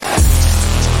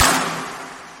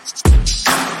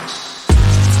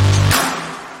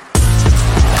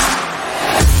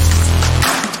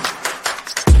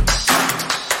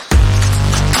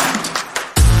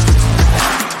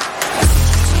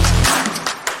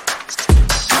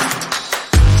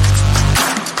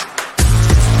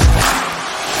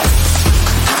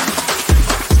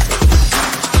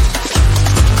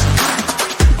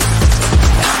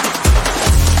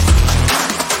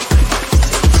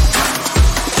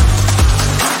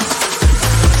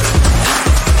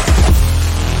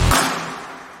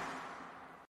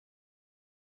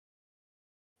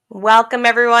Welcome,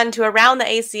 everyone, to Around the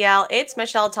ACL. It's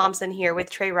Michelle Thompson here with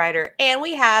Trey Ryder, and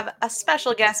we have a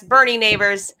special guest, Bernie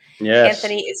Neighbors. Yes.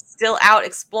 Anthony is still out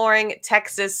exploring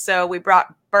Texas, so we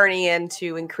brought Bernie in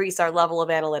to increase our level of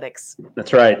analytics.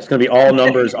 That's right. It's going to be all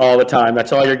numbers all the time.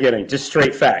 That's all you're getting. Just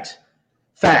straight facts.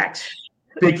 Facts.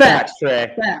 Big facts,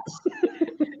 Trey. Facts.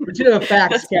 We should have a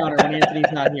facts counter when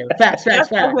Anthony's not here. Facts.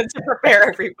 To prepare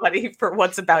everybody for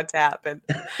what's about to happen.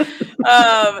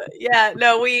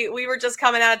 We were just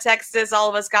coming out of Texas. All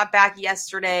of us got back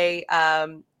yesterday.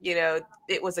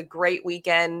 It was a great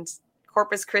weekend.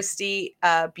 Corpus Christi,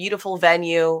 beautiful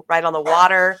venue right on the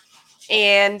water,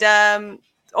 and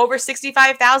over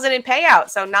 65,000 in payout.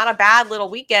 So not a bad little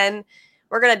weekend.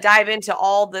 We're going to dive into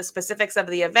all the specifics of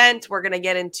the event. We're going to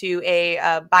get into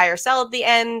a buy or sell at the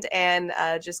end and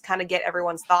just kind of get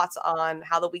everyone's thoughts on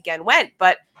how the weekend went.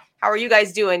 But how are you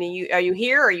guys doing? Are you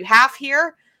here? Are you half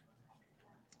here?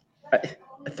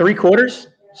 3 quarters?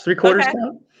 3 quarters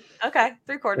count? Okay,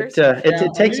 3 quarters.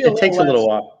 It takes a little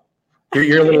while.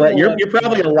 You're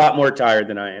probably a lot more tired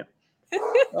than I am.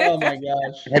 Oh my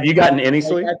gosh! Have you gotten any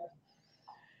sleep?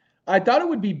 I thought it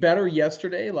would be better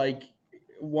yesterday. Like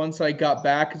once I got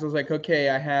back, because I was like,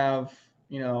 okay, I have,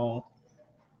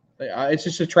 it's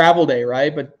just a travel day,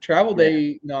 right? But travel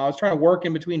day, I was trying to work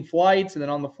in between flights and then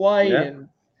on the flight,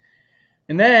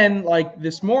 and then like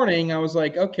this morning, I was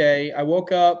like, okay, I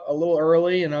woke up a little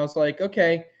early, and I was like,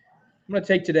 okay, I'm gonna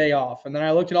take today off. And then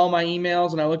I looked at all my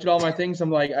emails and I looked at all my things.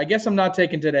 I'm like, I guess I'm not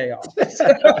taking today off.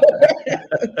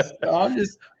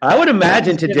 I would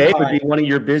imagine today would be one of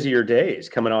your busier days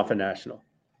coming off a national,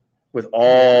 with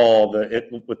all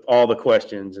the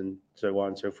questions and so on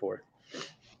and so forth.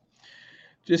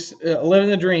 Just living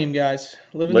the dream, guys.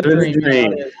 Living the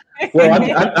dream.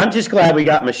 Well, I'm just glad we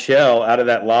got Michelle out of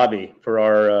that lobby for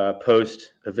our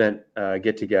post-event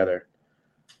get-together.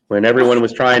 When everyone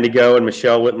was trying to go and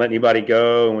Michelle wouldn't let anybody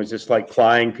go and was just like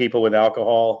plying people with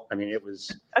alcohol. I mean, it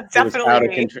was definitely out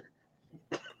of control.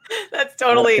 That's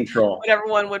totally what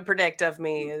everyone would predict of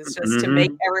me, is just to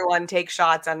make everyone take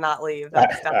shots and not leave.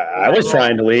 I was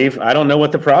trying to leave. I don't know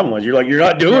what the problem was. You're like, you're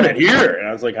not doing it here. And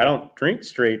I was like, I don't drink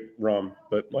straight rum,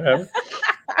 but whatever.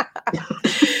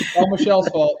 All Michelle's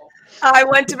fault. I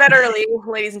went to bed early,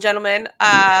 ladies and gentlemen.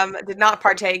 Did not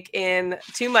partake in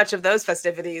too much of those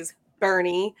festivities,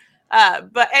 Bernie.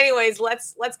 But anyways,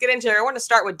 let's get into it. I want to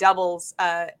start with doubles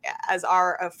as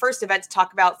our first event to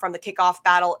talk about from the kickoff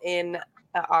battle in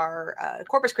our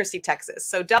Corpus Christi, Texas.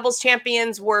 So doubles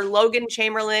champions were Logan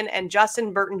Chamberlain and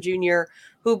Justin Burton Jr.,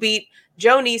 who beat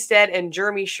Joe Niestead and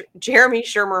Jeremy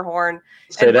Schermerhorn.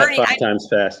 Say and that Bernie, 5 times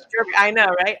fast. I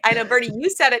know, right? I know, Bernie, you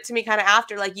said it to me kind of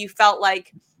after, like you felt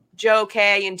like Joe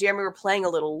K and Jeremy were playing a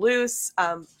little loose.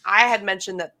 I had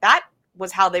mentioned that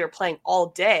was how they were playing all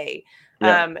day.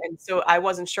 Yeah. And so I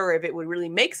wasn't sure if it would really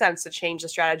make sense to change the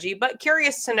strategy, but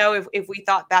curious to know if we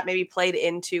thought that maybe played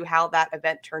into how that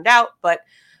event turned out. But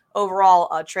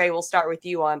overall, Trey, we'll start with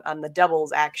you on the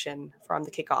doubles action from the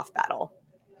kickoff battle.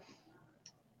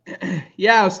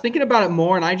 Yeah, I was thinking about it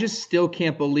more, and I just still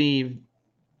can't believe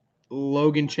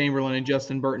Logan Chamberlain and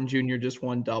Justin Burton Jr. just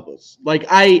won doubles. Like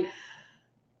I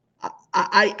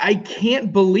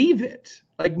can't believe it.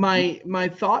 Like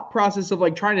my thought process of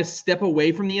like trying to step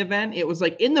away from the event, it was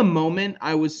like in the moment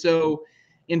I was so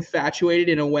infatuated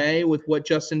in a way with what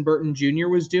Justin Burton Jr.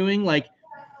 was doing. Like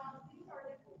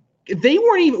they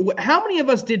weren't even, how many of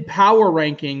us did power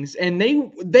rankings and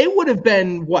they would have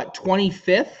been what,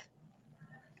 25th?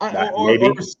 Maybe.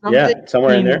 Or something.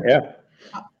 Somewhere in there. Yeah.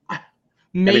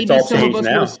 Maybe some of us would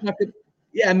have snuck it.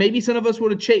 Yeah. Maybe some of us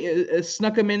would have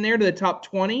snuck them in there to the top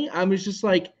 20. I was just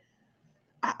like,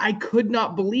 I could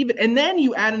not believe it. And then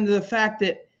you add into the fact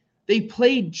that they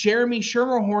played Jeremy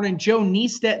Schermerhorn and Joe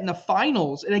Niestead in the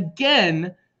finals. And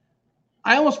again,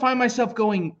 I almost find myself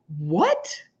going,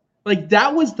 what? Like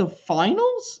that was the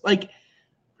finals? Like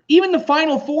even the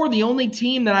Final Four, the only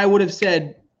team that I would have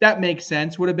said that makes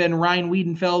sense would have been Ryan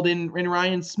Wiedenfeld and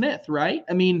Ryan Smith, right?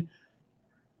 I mean,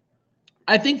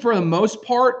 I think for the most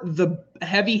part, the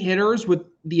heavy hitters with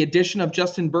the addition of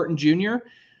Justin Burton Jr.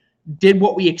 did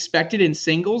what we expected in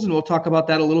singles, and we'll talk about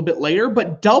that a little bit later.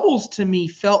 But doubles to me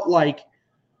felt like,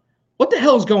 what the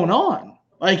hell is going on?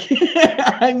 Like,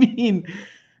 I mean,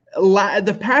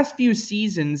 the past few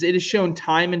seasons, it has shown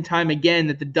time and time again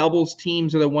that the doubles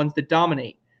teams are the ones that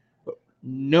dominate.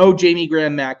 No Jamie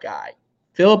Graham, Matt Guy.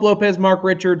 Philip Lopez, Mark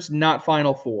Richards, not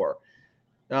Final Four.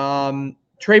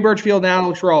 Trey Birchfield and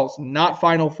Alex Rawls, not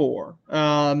Final Four.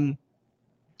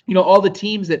 All the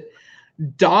teams that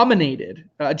dominated.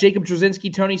 Jacob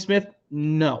Trzynski, Tony Smith,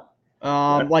 no.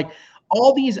 Like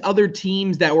all these other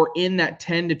teams that were in that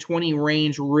 10 to 20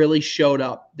 range really showed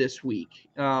up this week.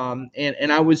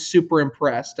 And I was super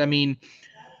impressed. I mean,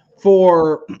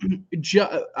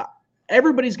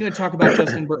 everybody's going to talk about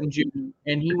Justin Burton Jr.,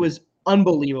 and he was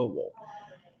unbelievable.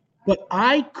 But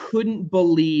I couldn't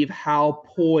believe how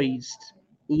poised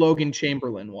Logan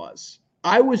Chamberlain was.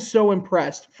 I was so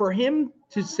impressed for him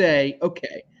to say,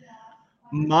 okay,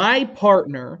 my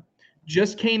partner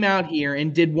just came out here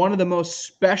and did one of the most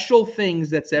special things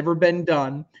that's ever been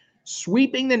done,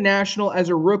 sweeping the National as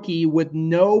a rookie with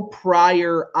no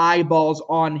prior eyeballs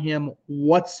on him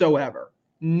whatsoever.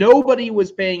 Nobody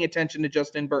was paying attention to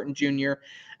Justin Burton Jr.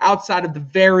 outside of the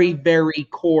very, very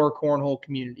core cornhole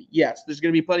community. Yes, there's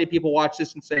going to be plenty of people watch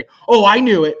this and say, "Oh, I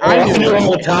knew it. I knew it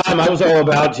all the time. I was all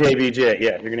about JBJ."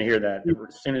 Yeah, you're going to hear that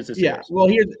as soon as this airs. We'll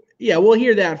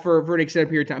hear that for an extended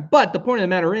period of time. But the point of the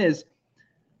matter is,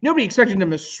 nobody expected him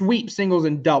to sweep singles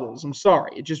and doubles. I'm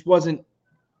sorry, it just wasn't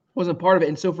part of it.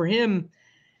 And so for him,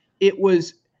 it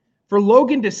was for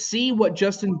Logan to see what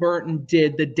Justin Burton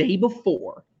did the day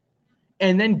before,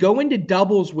 and then go into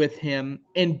doubles with him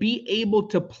and be able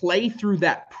to play through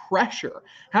that pressure.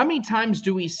 How many times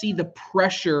do we see the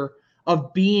pressure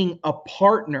of being a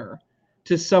partner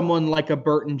to someone like a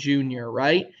Burton Jr.,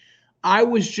 right? I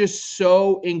was just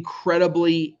so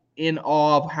incredibly in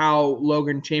awe of how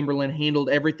Logan Chamberlain handled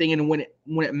everything. And when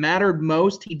it mattered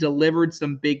most, he delivered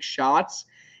some big shots.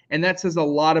 And that says a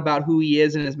lot about who he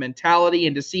is and his mentality.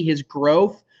 And to see his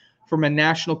growth from a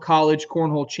national college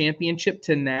cornhole championship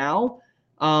to now,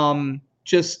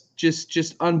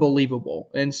 just unbelievable.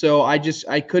 And so I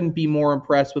couldn't be more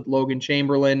impressed with Logan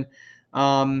Chamberlain.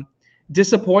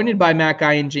 Disappointed by Matt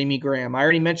Guy and Jamie Graham. I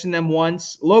already mentioned them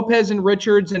once. Lopez and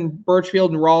Richards and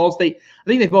Birchfield and Rawls, I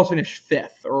think they both finished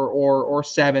 5th or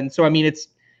 7th. So I mean,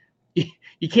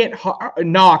 you can't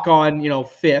knock on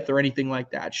 5th or anything like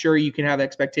that. Sure, you can have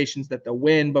expectations that they'll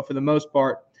win, but for the most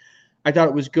part, I thought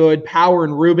it was good. Power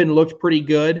and Rubin looked pretty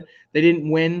good. They didn't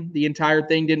win the entire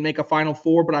thing, didn't make a Final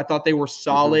Four, but I thought they were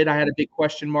solid. I had a big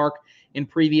question mark in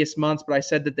previous months, but I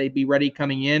said that they'd be ready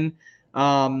coming in.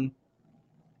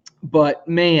 But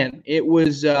man, it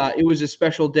was a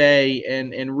special day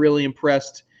and really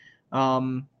impressed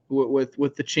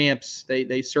with the champs.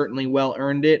 They certainly well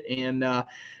earned it. And the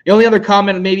only other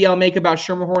comment maybe I'll make about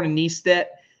Schermerhorn and Niestedt,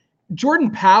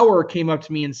 Jordan Power came up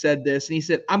to me and said this, and he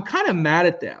said, I'm kind of mad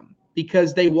at them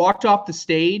because they walked off the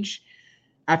stage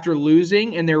after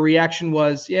losing, and their reaction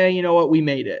was, yeah, you know what, we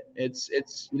made it.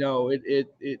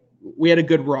 We had a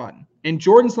good run. And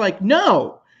Jordan's like,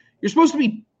 no, you're supposed to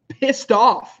be pissed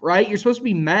off, right? You're supposed to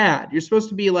be mad. You're supposed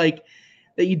to be like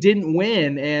that you didn't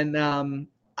win. And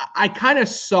I kind of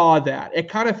saw that. It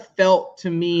kind of felt to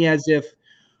me as if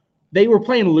they were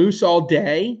playing loose all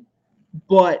day,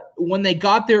 but when they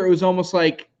got there, it was almost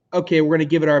like, okay, we're going to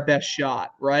give it our best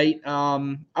shot, right?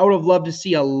 I would have loved to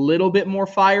see a little bit more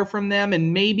fire from them.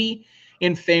 And maybe,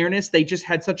 in fairness, they just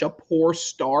had such a poor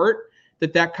start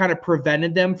that kind of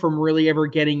prevented them from really ever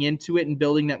getting into it and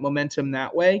building that momentum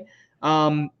that way.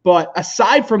 But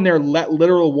aside from their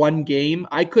literal one game,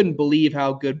 I couldn't believe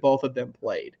how good both of them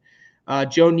played.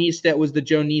 Joe Niestedt was the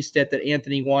Joe Niestedt that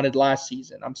Anthony wanted last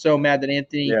season. I'm so mad that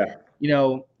Anthony,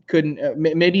 couldn't.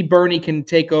 Maybe Bernie can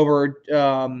take over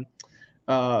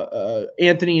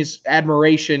Anthony's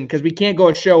admiration, because we can't go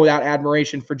a show without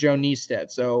admiration for Joe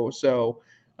Niestedt. So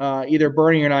either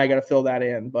Bernie or I got to fill that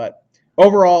in. But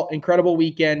overall, incredible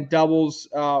weekend. Doubles,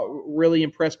 really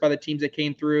impressed by the teams that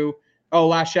came through. Oh,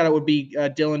 last shout out would be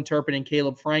Dylan Turpin and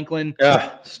Caleb Franklin.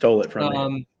 Stole it from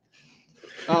me.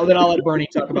 Then I'll let Bernie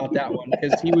talk about that one,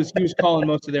 because he was calling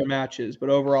most of their matches. But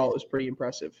overall, it was pretty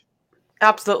impressive.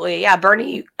 Absolutely. Yeah,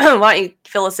 Bernie, why don't you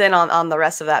fill us in on the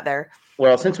rest of that there?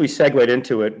 Well, since we segued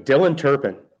into it, Dylan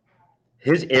Turpin,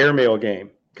 his airmail game,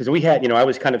 because we had, I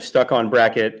was kind of stuck on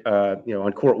bracket,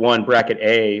 on court 1, bracket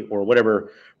A, or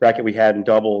whatever bracket we had in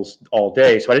doubles all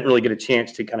day. So I didn't really get a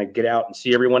chance to kind of get out and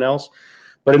see everyone else.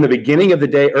 But in the beginning of the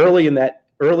day, early in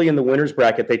the winners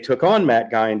bracket, they took on Matt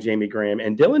Guy and Jamie Graham,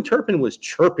 and Dylan Turpin was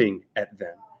chirping at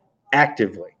them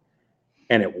actively,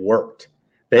 and it worked.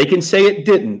 They can say it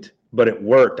didn't, but it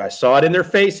worked. I saw it in their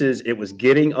faces. It was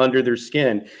getting under their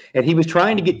skin, and he was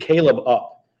trying to get Caleb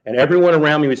up, and everyone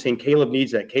around me was saying, Caleb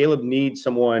needs that. Caleb needs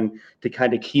someone to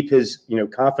kind of keep his,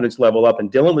 confidence level up,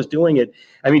 and Dylan was doing it.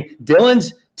 I mean,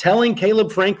 Dylan's telling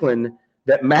Caleb Franklin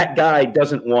that Matt Guy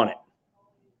doesn't want it.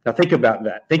 Now think about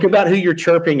that. Think about who you're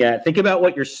chirping at. Think about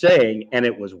what you're saying, and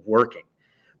it was working.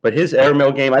 But his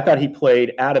airmail game, I thought he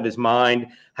played out of his mind.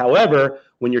 However,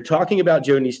 when you're talking about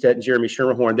Joe Niestedt and Jeremy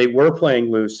Schermerhorn, they were playing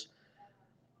loose.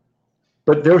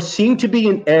 But there seemed to be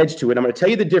an edge to it. I'm going to tell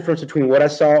you the difference between what I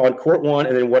saw on court one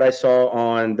and then what I saw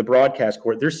on the broadcast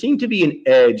court. There seemed to be an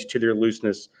edge to their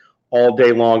looseness all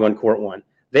day long on court one.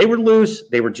 They were loose.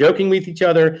 They were joking with each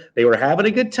other. They were having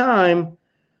a good time.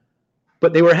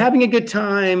 But they were having a good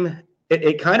time.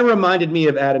 It kind of reminded me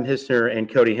of Adam Hissner and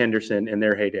Cody Henderson in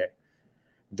their heyday.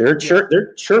 They're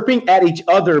chirping at each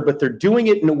other, but they're doing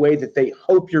it in a way that they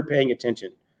hope you're paying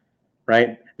attention,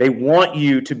 right? They want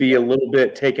you to be a little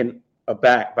bit taken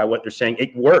aback by what they're saying.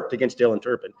 It worked against Dylan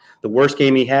Turpin. The worst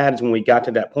game he had is when we got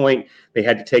to that point, they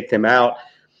had to take them out.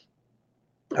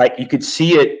 You could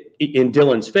see it in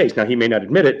Dylan's face. Now, he may not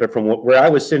admit it, but from where I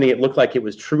was sitting, it looked like it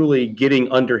was truly getting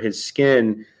under his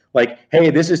skin. Like, hey,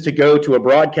 this is to go to a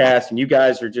broadcast, and you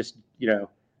guys are just,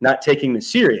 not taking this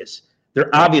serious.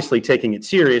 They're obviously taking it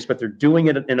serious, but they're doing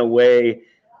it in a way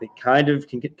that kind of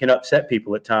can upset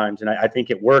people at times. And I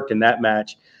think it worked in that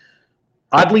match.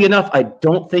 Oddly enough, I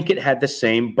don't think it had the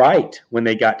same bite when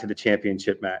they got to the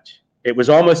championship match. It was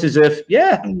almost as if,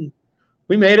 yeah,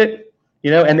 we made it,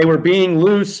 and they were being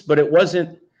loose, but it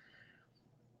wasn't.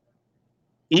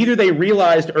 Either they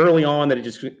realized early on that it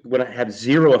just would have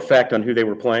zero effect on who they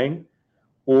were playing,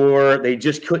 or they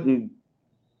just couldn't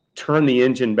turn the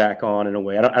engine back on in a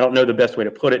way. I don't know the best way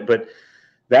to put it, but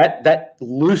that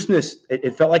looseness,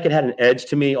 it felt like it had an edge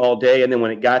to me all day. And then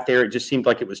when it got there, it just seemed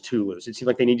like it was too loose. It seemed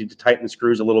like they needed to tighten the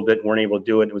screws a little bit and weren't able to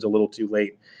do it. It was a little too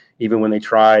late, even when they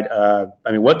tried.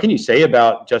 What can you say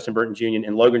about Justin Burton Jr.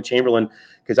 and Logan Chamberlain?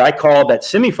 Because I called that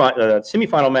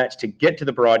semifinal match to get to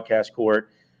the broadcast court,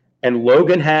 and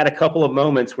Logan had a couple of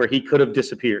moments where he could have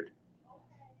disappeared.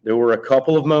 There were a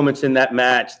couple of moments in that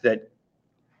match that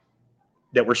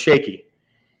were shaky.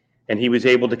 And he was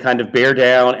able to kind of bear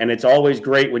down. And it's always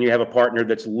great when you have a partner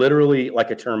that's literally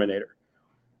like a Terminator.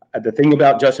 The thing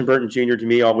about Justin Burton Jr. to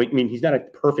me, he's not a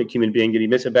perfect human being. Did he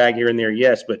miss a bag here and there?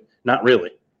 Yes, but not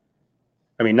really.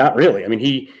 Not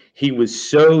really. He was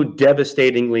so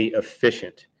devastatingly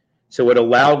efficient. So it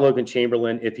allowed Logan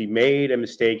Chamberlain, if he made a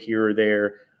mistake here or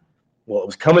there, it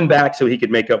was coming back so he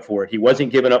could make up for it. He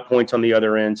wasn't giving up points on the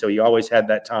other end, so he always had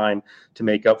that time to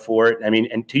make up for it.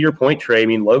 And to your point, Trey,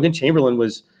 Logan Chamberlain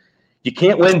you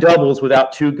can't win doubles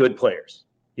without two good players.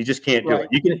 You just can't do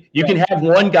it. You can have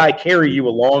one guy carry you a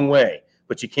long way,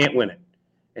 but you can't win it.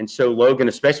 And so Logan,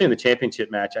 especially in the championship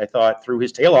match, I thought threw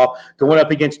his tail off going up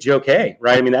against Joe Kay,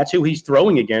 right? That's who he's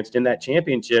throwing against in that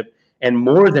championship, and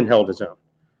more than held his own.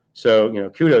 So,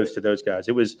 kudos to those guys.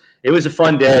 It was a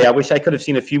fun day. I wish I could have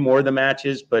seen a few more of the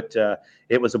matches, but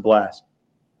it was a blast.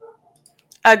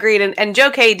 Agreed. And Joe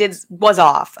Kay was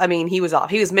off. He was off.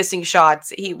 He was missing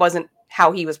shots. He wasn't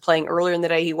how he was playing earlier in the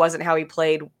day. He wasn't how he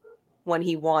played when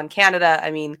he won Canada.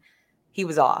 He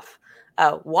was off.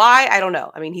 Why? I don't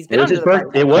know. He's been under the weather.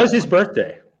 It was his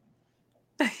birthday.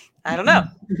 I don't know.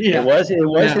 Yeah. It was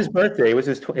his birthday. It was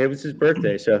his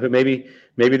birthday. So maybe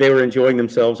they were enjoying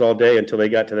themselves all day until they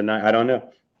got to the night. I don't know.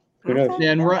 Who knows?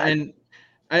 Yeah, and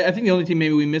I think the only team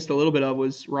maybe we missed a little bit of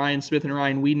was Ryan Smith and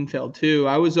Ryan Wiedenfeld too.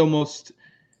 I was almost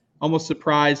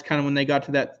surprised kind of when they got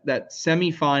to that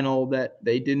semifinal that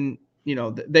they didn't.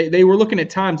 They were looking at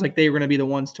times like they were going to be the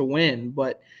ones to win,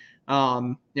 but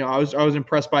I was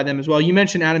impressed by them as well. You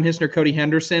mentioned Adam Hissner, Cody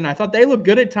Henderson. I thought they looked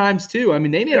good at times too. They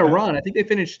made a run. I think they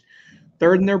finished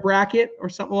third in their bracket or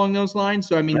something along those lines.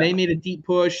 So they made a deep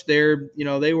push. They're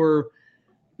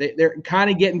kind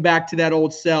of getting back to that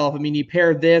old self. You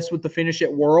pair this with the finish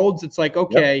at Worlds, it's like,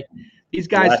 okay, these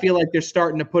guys feel like they're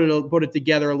starting to put it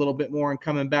together a little bit more and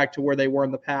coming back to where they were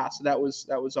in the past. So that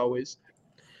was always.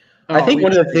 I think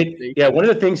one of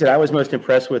the things that I was most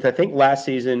impressed with, I think last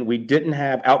season we didn't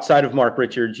have, outside of Mark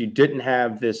Richards, you didn't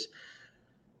have this.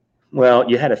 Well,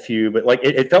 you had a few, but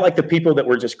it felt like the people that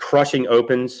were just crushing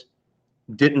opens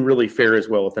didn't really fare as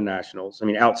well with the Nationals.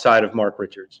 Outside of Mark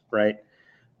Richards, right?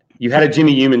 You had a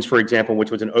Jimmy Humans, for example,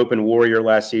 which was an open warrior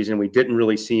last season. We didn't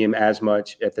really see him as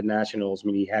much at the Nationals.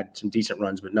 He had some decent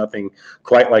runs, but nothing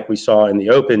quite like we saw in the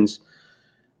Opens.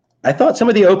 I thought some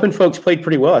of the open folks played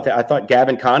pretty well. I thought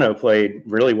Gavin Cano played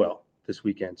really well this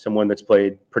weekend, someone that's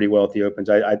played pretty well at the Opens.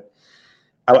 I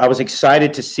was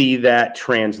excited to see that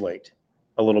translate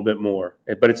a little bit more.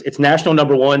 But it's national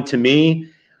number one to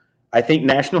me. I think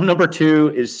national number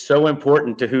two is so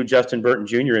important to who Justin Burton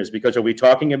Jr. is, because are we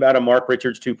talking about a Mark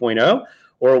Richards 2.0,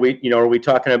 or are we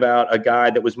talking about a guy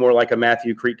that was more like a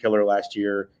Matthew Creek killer last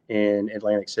year in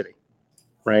Atlantic City,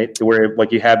 right? Where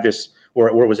you have this.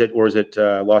 Or was it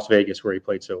Las Vegas where he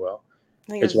played so well?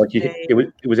 It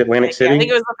was Atlantic City. I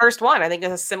think it was the first one. I think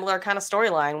it's a similar kind of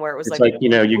storyline where it was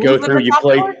you go through,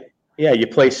 you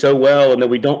play so well, and then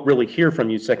we don't really hear from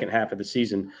you second half of the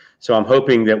season. So I'm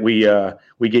hoping that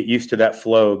we get used to that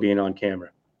flow being on camera.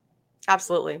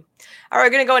 Absolutely. All right, we're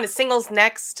going to go into singles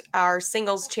next. Our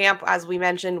singles champ, as we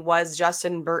mentioned, was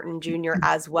Justin Burton Jr.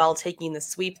 as well, taking the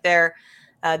sweep there.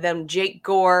 Then Jake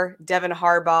Gore, Devin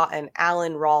Harbaugh, and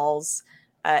Alan Rawls.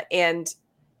 And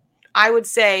I would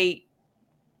say,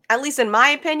 at least in my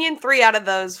opinion, 3 out of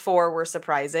those 4 were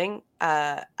surprising.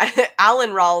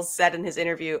 Alan Rawls said in his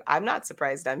interview, "I'm not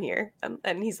surprised I'm here."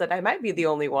 And he said, "I might be the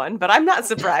only one, but I'm not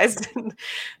surprised."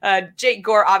 Jake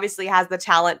Gore obviously has the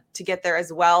talent to get there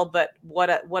as well, but what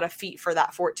a feat for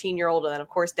that 14-year-old. And then, of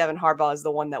course, Devin Harbaugh is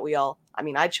the one that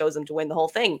I chose him to win the whole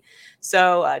thing.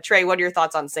 So, Trey, what are your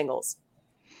thoughts on singles?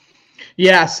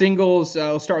 Yeah, singles,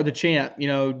 I'll start with the champ.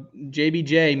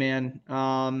 JBJ, man,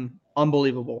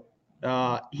 unbelievable.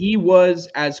 He was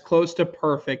as close to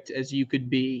perfect as you could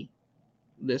be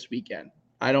this weekend.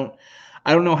 I don't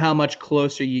know how much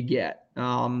closer you get.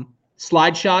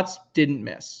 Slide shots, didn't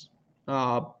miss.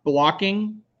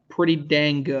 Blocking, pretty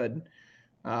dang good.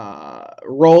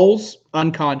 Rolls,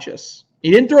 unconscious. He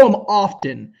didn't throw them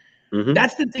often. Mm-hmm.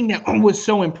 That's the thing that was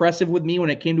so impressive with me when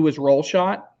it came to his roll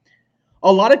shot.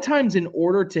 A lot of times in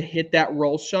order to hit that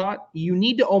roll shot, you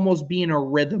need to almost be in a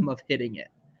rhythm of hitting it.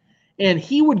 And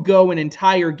he would go an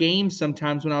entire game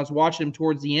sometimes when I was watching him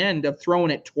towards the end of throwing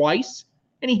it twice,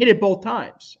 and he hit it both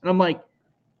times. And I'm like,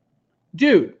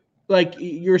 dude, like,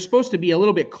 you're supposed to be a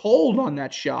little bit cold on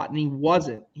that shot, and he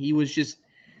wasn't. He was just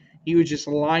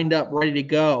lined up, ready to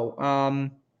go.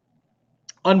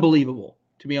 Unbelievable,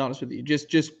 to be honest with you.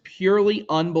 Just purely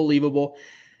unbelievable.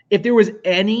 If there was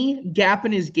any gap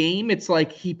in his game, it's like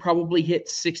he probably hit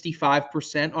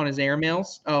 65% on his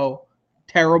airmails. Oh,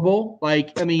 terrible.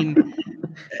 Like, I mean,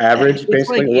 average,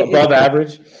 basically, above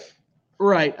average.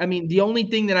 Right. I mean, the only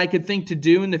thing that I could think to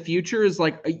do in the future is,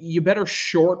 like, you better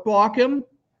short block him.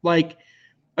 Like,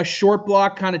 a short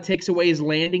block kind of takes away his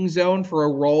landing zone for a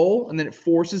roll, and then it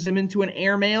forces him into an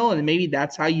airmail, and maybe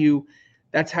that's how you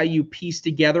piece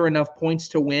together enough points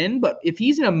to win. But if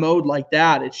he's in a mode like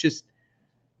that, it's just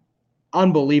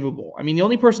unbelievable. I mean, the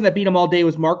only person that beat him all day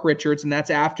was Mark Richards, and that's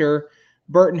after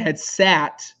Burton had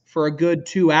sat for a good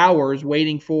 2 hours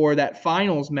waiting for that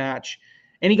finals match,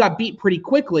 and he got beat pretty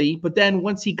quickly. But then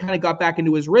once he kind of got back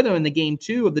into his rhythm in the game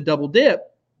 2 of the double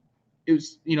dip, it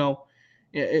was,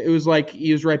 it was like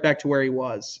he was right back to where he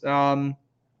was.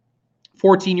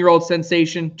 14-year-old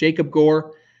sensation, Jacob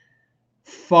Gore,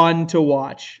 fun to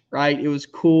watch, right? It was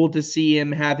cool to see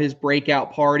him have his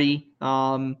breakout party.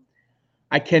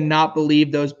 I cannot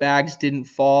believe those bags didn't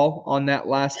fall on that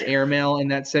last airmail in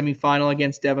that semifinal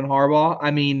against Devin Harbaugh.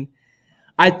 I mean,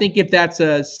 I think if that's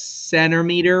a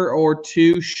centimeter or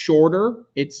 2 shorter,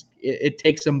 it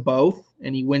takes them both,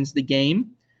 and he wins the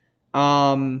game.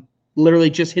 Literally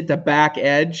just hit the back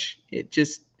edge. It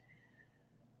just,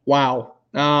 wow.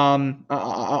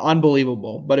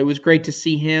 Unbelievable. But it was great to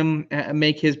see him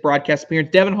make his broadcast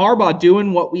appearance. Devin Harbaugh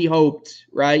doing what we hoped,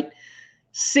 right?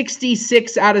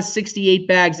 66 out of 68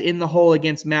 bags in the hole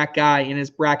against Matt Guy in his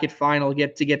bracket final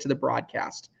to get to the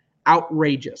broadcast.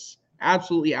 Outrageous.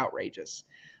 Absolutely outrageous.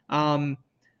 I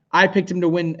picked him to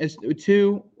win as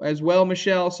well,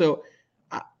 Michelle. So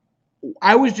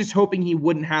I was just hoping he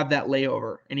wouldn't have that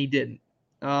layover, and he didn't.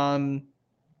 Kyle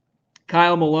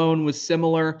Malone was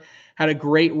similar, had a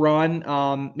great run,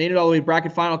 made it all the way to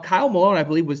bracket final. Kyle Malone, I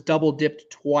believe, was double dipped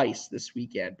twice this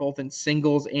weekend, both in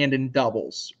singles and in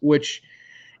doubles, which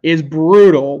is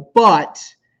brutal, but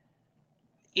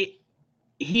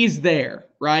he's there,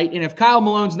 right? And if Kyle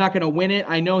Malone's not going to win it,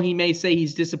 I know he may say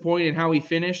he's disappointed in how he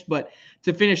finished, but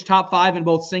to finish top 5 in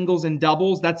both singles and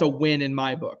doubles, that's a win in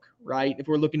my book, right? If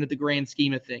we're looking at the grand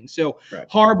scheme of things. So right.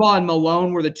 Harbaugh and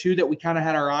Malone were the 2 that we kind of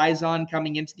had our eyes on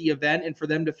coming into the event, and for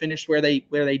them to finish where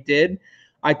they did,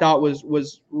 I thought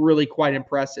was really quite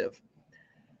impressive.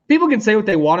 People can say what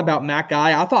they want about Matt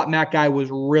Guy. I thought Matt Guy was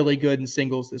really good in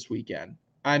singles this weekend.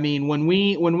 I mean, when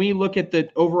we look at the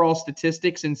overall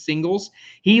statistics in singles,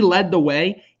 he led the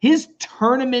way. His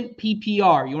tournament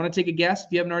PPR, you want to take a guess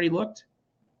if you haven't already looked?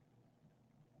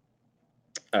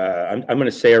 I'm going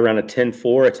to say around a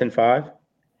 10-4, a 10-5.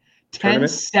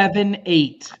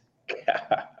 10-7-8.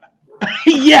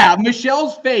 Yeah,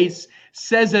 Michelle's face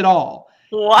says it all.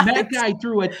 What? That guy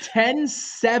threw a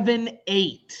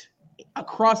 10-7-8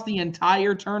 across the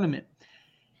entire tournament.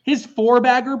 His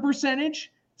 4-bagger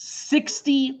percentage,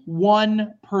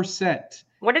 61%.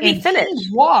 What did he finish? He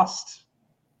lost.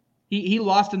 He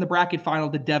lost in the bracket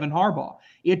final to Devin Harbaugh.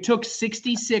 It took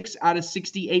 66 out of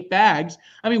 68 bags.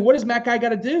 I mean, what does Matt Guy got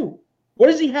to do? What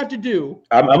does he have to do?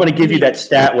 I'm going to give you that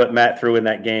stat, what Matt threw in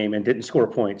that game and didn't score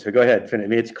points. So go ahead, finish. I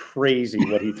mean, it's crazy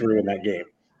what he threw in that game.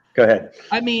 Go ahead.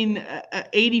 I mean,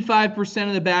 85%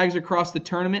 of the bags across the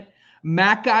tournament.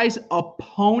 Matt Guy's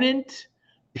opponent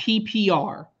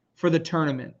PPR for the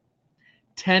tournament,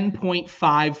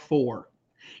 10.54.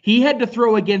 He had to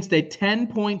throw against a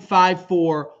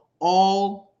 10.54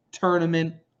 all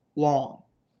tournament long.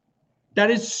 That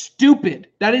is stupid.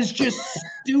 That is just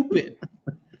stupid.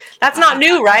 That's not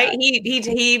new, right?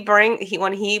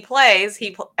 When he plays,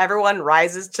 everyone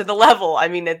rises to the level. I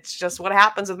mean, it's just what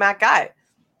happens with Matt Guy.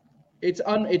 It's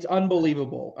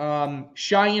unbelievable.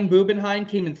 Cheyenne Bubenheim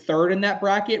came in third in that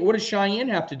bracket. What does Cheyenne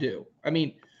have to do? I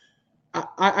mean,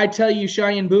 I tell you,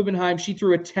 Cheyenne Bubenheim, she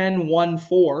threw a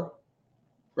 10.14,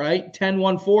 right?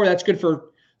 10.14. That's good for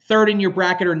third in your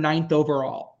bracket or ninth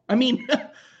overall. I mean,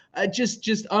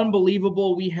 just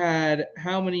unbelievable. We had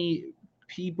how many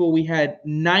people? We had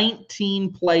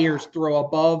 19 players throw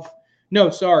above.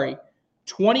 No, sorry.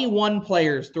 21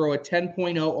 players throw a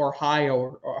 10.0 or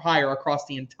higher across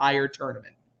the entire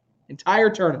tournament.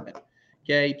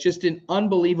 Okay, just an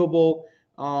unbelievable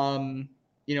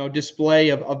display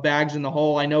of bags in the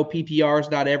hole. I know PPR is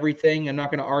not everything. I'm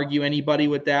not going to argue anybody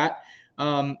with that.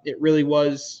 It really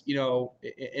was,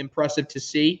 impressive to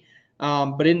see.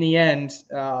 But in the end,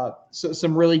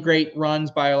 some really great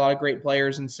runs by a lot of great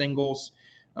players in singles.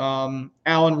 Alan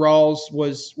Rawls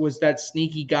was that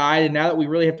sneaky guy, and now that we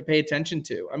really have to pay attention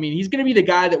to. I mean, he's going to be the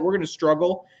guy that we're going to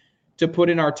struggle to put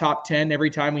in our top 10 every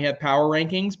time we have power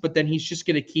rankings, but then he's just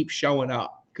going to keep showing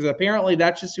up because apparently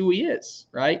that's just who he is,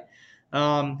 right?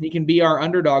 He can be our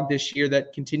underdog this year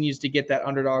that continues to get that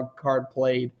underdog card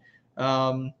played.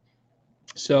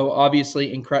 So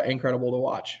obviously incredible to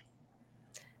watch.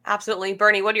 Absolutely.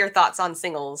 Bernie, what are your thoughts on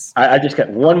singles? I just got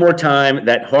one more time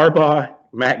that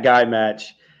Harbaugh-Matt Guy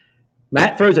match.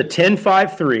 Matt throws a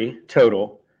 10.53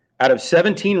 total. Out of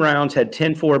 17 rounds, had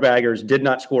 10 four-baggers, did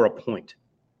not score a point.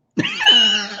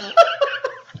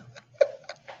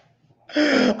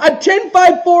 A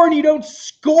 10.54 and you don't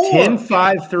score.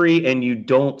 10.53 and you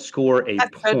don't score a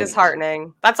That's point. So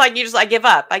disheartening. That's like I give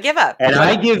up. And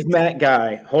I give Matt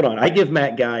Guy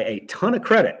a ton of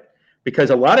credit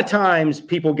because a lot of times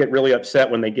people get really upset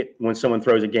when someone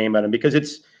throws a game at them because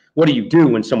it's what do you do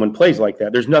when someone plays like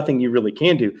that? There's nothing you really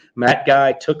can do. Matt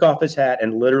Guy took off his hat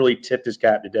and literally tipped his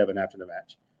cap to Devin after the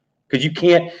match because you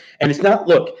can't. And it's not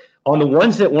on the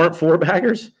ones that weren't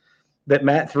four-baggers that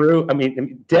Matt threw. I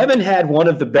mean, Devin had one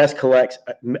of the best collects.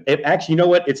 Actually, you know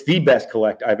what? It's the best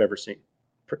collect I've ever seen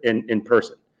in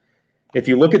person. If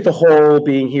you look at the hole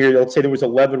being here, let's say there was a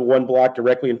level 1 block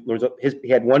directly. He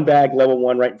had one bag, level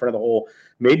 1 right in front of the hole.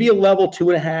 Maybe a level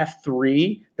 2.5,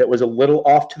 3 that was a little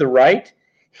off to the right.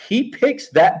 He picks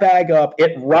that bag up.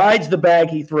 It rides the bag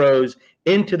he throws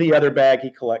into the other bag.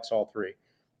 He collects all three.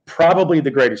 Probably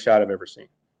the greatest shot I've ever seen.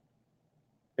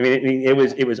 I mean, it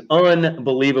was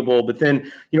unbelievable. But then,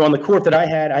 on the court that I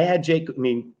had Jake. I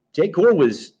mean, Jake Gore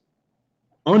was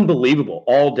unbelievable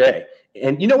all day.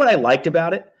 And you know what I liked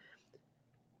about it?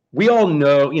 We all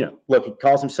know, look, he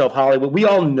calls himself Hollywood. We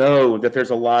all know that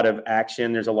there's a lot of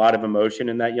action. There's a lot of emotion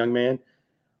in that young man.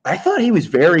 I thought he was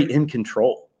very in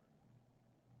control.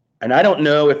 And I don't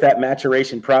know if that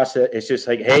maturation process is just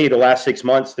like, hey, the last 6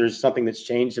 months, there's something that's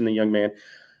changed in the young man.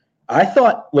 I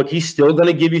thought, look, he's still going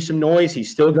to give you some noise. He's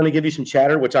still going to give you some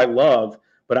chatter, which I love.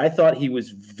 But I thought he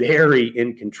was very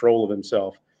in control of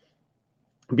himself.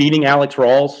 Beating Alex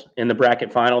Rawls in the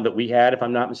bracket final that we had, if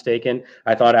I'm not mistaken,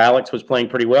 I thought Alex was playing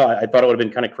pretty well. I thought it would have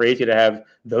been kind of crazy to have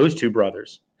those two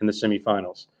brothers in the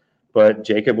semifinals. But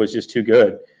Jacob was just too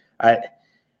good.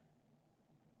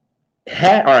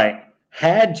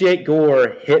 Had Jake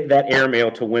Gore hit that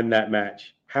airmail to win that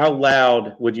match, how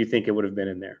loud would you think it would have been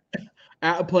in there?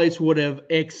 That place would have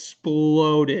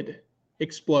exploded.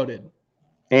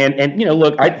 And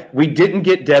look, we didn't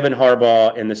get Devin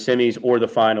Harbaugh in the semis or the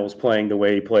finals playing the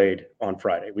way he played on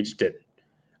Friday. We just didn't.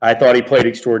 I thought he played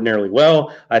extraordinarily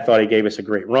well. I thought he gave us a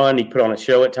great run. He put on a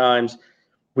show at times.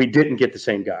 We didn't get the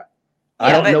same guy.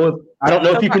 Yeah, I don't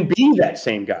know if you can be that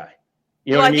same guy.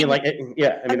 You know what I mean?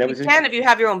 You can if you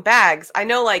have your own bags. I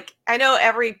know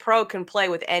every pro can play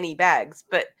with any bags,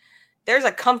 but there's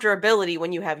a comfortability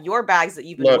when you have your bags that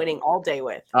you've been winning all day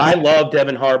with. I love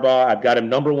Devin Harbaugh. I've got him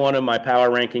number 1 in my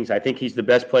power rankings. I think he's the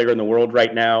best player in the world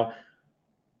right now.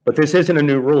 But this isn't a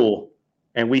new rule.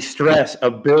 And we stress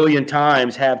a billion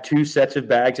times, have 2 sets of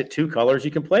bags at 2 colors you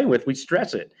can play with. We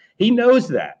stress it. He knows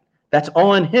that. That's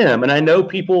on him. And I know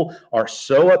people are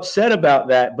so upset about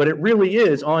that, but it really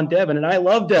is on Devin. And I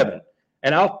love Devin.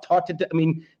 And I'll talk to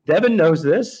Devin knows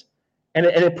this. And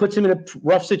it puts him in a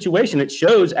rough situation. It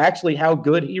shows actually how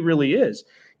good he really is.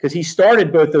 Because he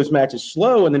started both those matches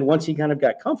slow, and then once he kind of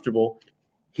got comfortable,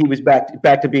 he was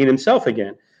back to being himself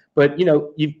again. But,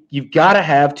 you've got to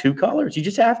have 2 colors. You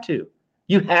just have to.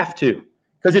 You have to.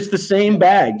 Because it's the same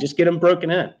bag. Just get them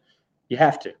broken in. You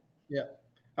have to. Yeah.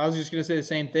 I was just going to say the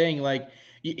same thing. Like,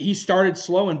 he started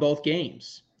slow in both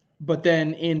games, but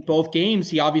then in both games,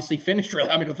 he obviously finished really.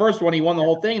 I mean, the first one, he won the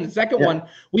whole thing. And the second one,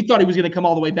 we thought he was going to come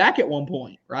all the way back at one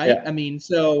point, right? Yeah. I mean,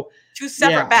 so two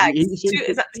separate bags.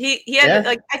 He had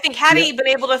like, I think had he been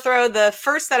able to throw the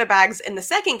first set of bags in the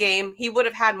second game, he would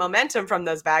have had momentum from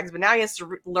those bags. But now he has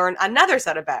to learn another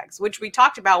set of bags, which we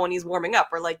talked about when he's warming up.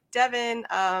 We're like, Devin,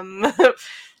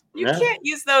 you can't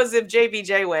use those if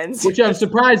JBJ wins. Which I'm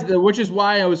surprised. Which is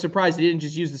why I was surprised he didn't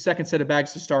just use the second set of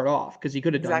bags to start off, because he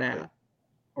could have done that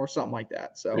or something like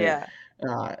that. So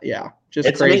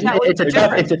just crazy. It's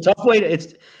a tough way.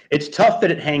 It's tough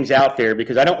that it hangs out there,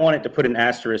 because I don't want it to put an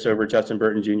asterisk over Justin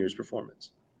Burton Jr.'s performance.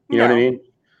 You know what I mean?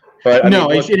 But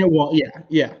it won't.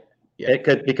 Yeah. It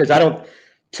could, because I don't.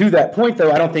 To that point,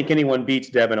 though, I don't think anyone beats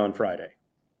Devin on Friday.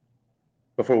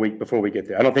 Before we get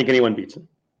there, I don't think anyone beats him.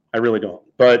 I really don't.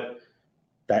 But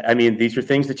these are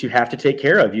things that you have to take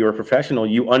care of. You're a professional.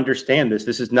 You understand this.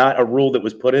 This is not a rule that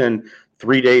was put in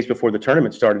 3 days before the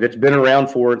tournament started. It's been around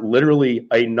for literally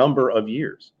a number of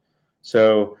years.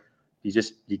 So you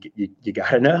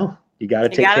got to know. You got to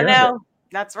take care of it.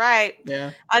 That's right.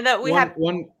 Yeah. I know we have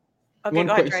one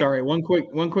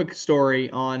quick story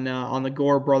on the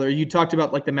Gore brother. You talked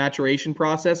about like the maturation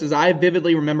processes. I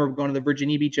vividly remember going to the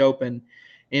Virginia Beach Open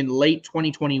in late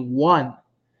 2021.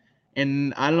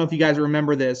 And I don't know if you guys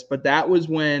remember this, but that was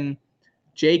when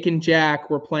Jake and Jack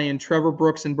were playing Trevor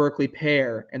Brooks and Berkeley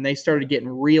pair, and they started getting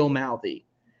real mouthy.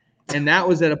 And that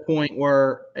was at a point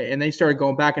where, and they started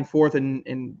going back and forth,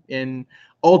 and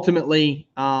ultimately,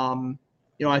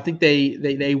 I think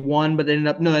they won, but they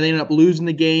ended up losing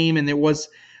the game, and there was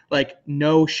like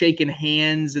no shaking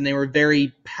hands, and they were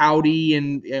very pouty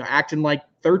and acting like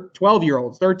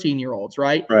 12-year-olds, 13-year-olds,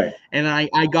 right? Right. And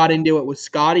I got into it with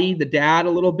Scotty, the dad, a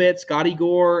little bit, Scotty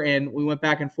Gore, and we went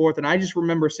back and forth. And I just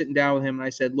remember sitting down with him, and I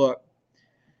said, look,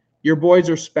 your boys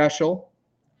are special.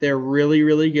 They're really,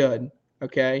 really good,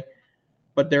 okay?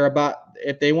 But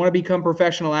if they want to become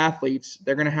professional athletes,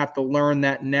 they're going to have to learn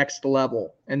that next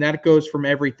level. And that goes from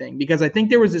everything. Because I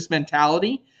think there was this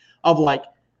mentality of like,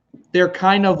 they're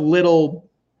kind of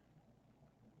little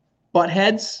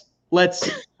buttheads. Let's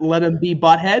let them be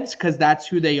buttheads, because that's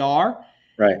who they are.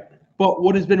 Right. But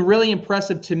what has been really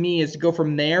impressive to me is to go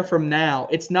from now.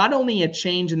 It's not only a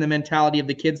change in the mentality of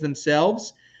the kids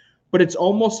themselves, but it's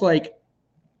almost like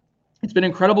it's been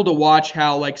incredible to watch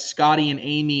how like Scotty and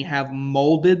Amy have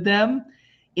molded them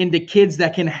into kids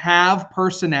that can have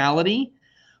personality,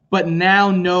 but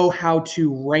now know how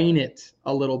to rein it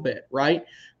a little bit, right?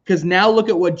 Because now look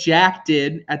at what Jack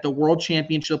did at the World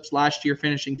Championships last year,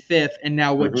 finishing 5th, and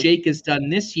now what Jake has done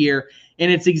this year.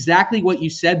 And it's exactly what you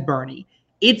said, Bernie.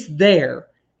 It's there.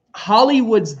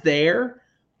 Hollywood's there,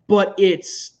 but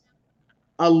it's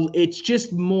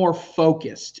just more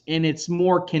focused and it's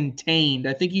more contained.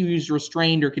 I think you used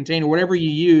restrained or contained or whatever you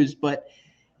use, but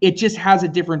it just has a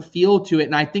different feel to it.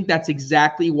 And I think that's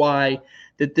exactly why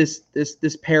that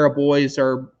this pair of boys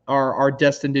are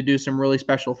destined to do some really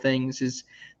special things. Is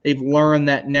they've learned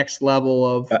that next level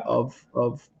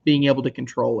of being able to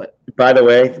control it. By the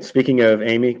way, speaking of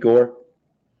Amy Gore,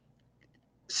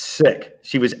 sick.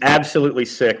 She was absolutely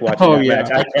sick watching that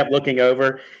match. I kept looking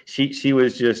over. She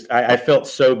was just, I felt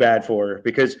so bad for her,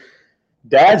 because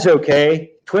Dad's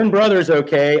okay. Twin brother's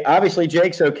okay. Obviously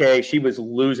Jake's okay. She was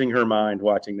losing her mind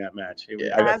watching that match.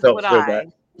 I felt so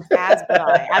bad.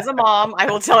 As a mom, I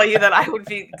will tell you that I would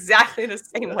be exactly the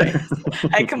same way.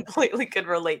 I completely could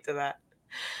relate to that.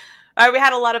 All right, we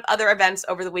had a lot of other events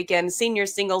over the weekend. Senior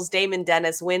singles, Damon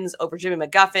Dennis wins over Jimmy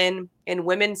McGuffin. In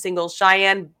women's singles,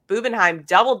 Cheyenne Bubenheim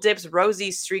double dips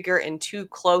Rosie Streaker in 2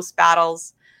 close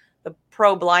battles. The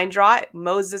pro blind draw,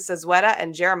 Moses Azueta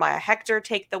and Jeremiah Hector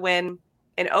take the win.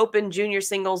 In open junior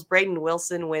singles, Braden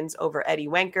Wilson wins over Eddie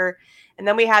Wenker. And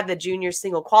then we had the junior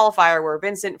single qualifier where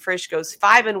Vincent Frisch goes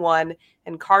 5-1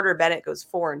 and Carter Bennett goes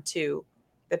 4-2.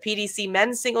 The PDC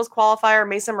men's singles qualifier,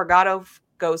 Mason Morgado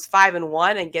goes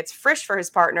 5-1 and gets Frisch for his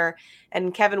partner.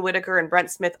 And Kevin Whitaker and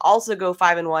Brent Smith also go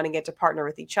 5-1 and get to partner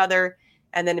with each other.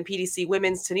 And then in PDC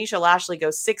women's, Tanisha Lashley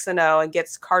goes 6-0 and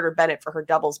gets Carter Bennett for her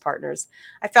doubles partners.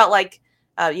 I felt like,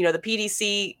 the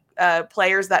PDC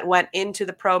players that went into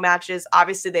the pro matches,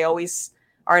 obviously they always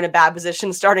are in a bad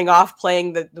position starting off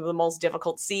playing the most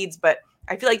difficult seeds, but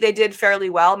I feel like they did fairly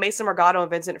well. Mason Morgado and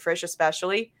Vincent Frisch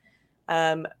especially.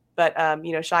 Cheyenne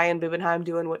Bubenheim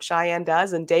doing what Cheyenne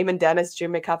does, and Damon Dennis,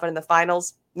 Jim McCuffin in the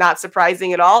finals. Not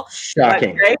surprising at all.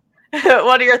 Shocking.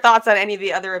 What are your thoughts on any of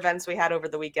the other events we had over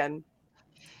the weekend?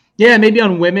 Yeah, maybe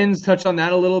on women's, touch on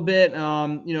that a little bit.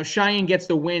 Cheyenne gets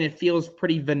the win. It feels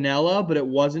pretty vanilla, but it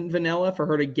wasn't vanilla for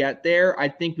her to get there. I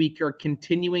think we are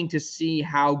continuing to see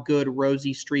how good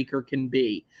Rosie Streaker can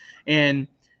be. And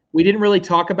we didn't really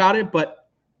talk about it, but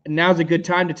now's a good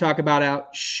time to talk about it.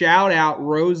 Shout out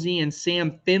Rosie and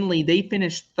Sam Finley. They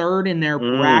finished third in their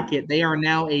bracket. They are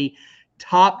now a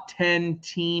top 10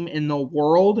 team in the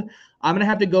world. I'm going to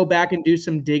have to go back and do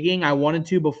some digging. I wanted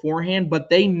to beforehand, but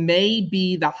they may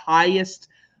be the highest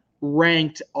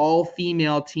ranked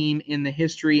all-female team in the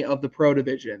history of the Pro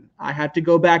Division. I have to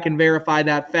go back and verify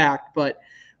that fact, but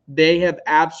they have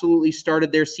absolutely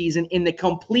started their season in the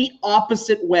complete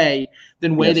opposite way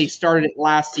than way they started it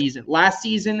last season. Last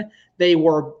season, they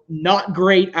were not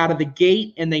great out of the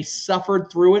gate, and they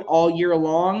suffered through it all year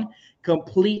long.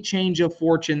 Complete change of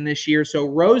fortune this year. So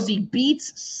Rosie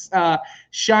beats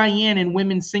Cheyenne in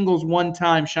women's singles one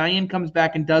time. Cheyenne comes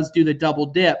back and does do the double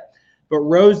dip, but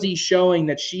Rosie showing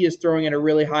that she is throwing at a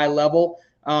really high level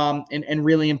and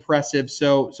really impressive.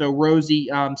 So Rosie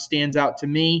stands out to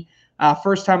me.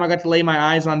 First time I got to lay my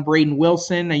eyes on Braden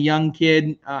Wilson, a young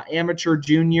kid, amateur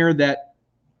junior that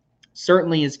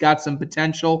certainly has got some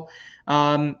potential.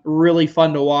 Really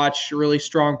fun to watch, really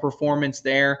strong performance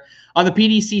there. On the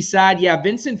PDC side,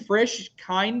 Vincent Frisch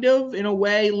kind of, in a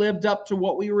way, lived up to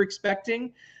what we were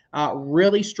expecting.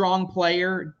 Really strong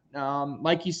player.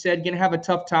 Like you said, going to have a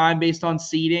tough time based on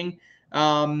seeding.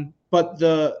 But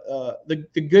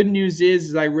the good news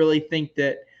is I really think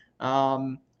that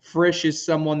Frisch is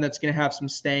someone that's going to have some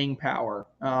staying power.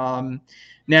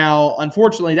 Now,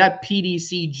 unfortunately, that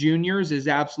PDC Juniors is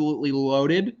absolutely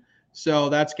loaded. So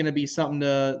that's going to be something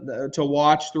to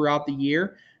watch throughout the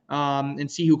year and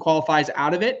see who qualifies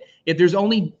out of it. If there's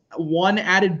only one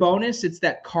added bonus, it's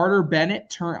that Carter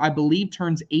Bennett, I believe,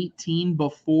 turns 18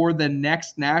 before the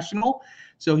next national.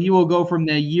 So he will go from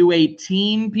the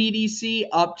U18 PDC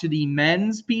up to the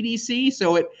men's PDC.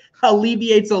 So it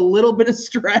alleviates a little bit of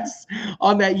stress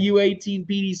on that U18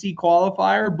 PDC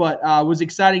qualifier. But was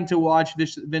exciting to watch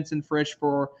Vincent Frisch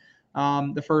for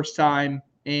the first time.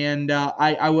 And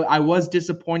I was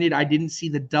disappointed. I didn't see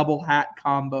the double hat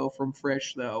combo from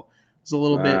Frisch, though. I was a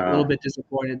little bit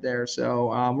disappointed there. So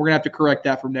we're gonna have to correct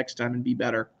that from next time and be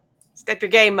better. Step your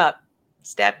game up.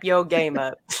 Step your game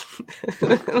up.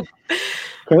 Can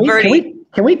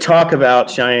we talk about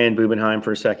Cheyenne Bubenheim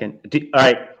for a second? All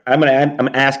right, I'm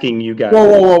asking you guys.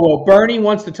 Whoa! Bernie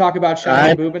wants to talk about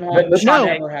Cheyenne Bubenheim. But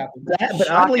never happened.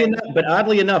 But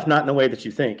oddly enough, not in the way that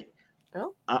you think.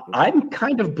 Oh. I'm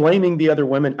kind of blaming the other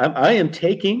women. I am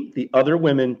taking the other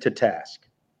women to task.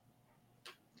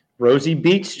 Rosie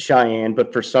beats Cheyenne,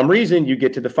 but for some reason, you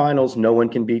get to the finals, no one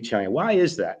can beat Cheyenne. Why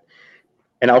is that?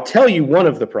 And I'll tell you one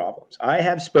of the problems. I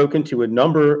have spoken to a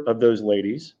number of those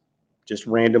ladies, just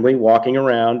randomly walking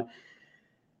around.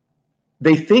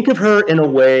 They think of her in a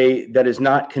way that is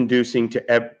not conducive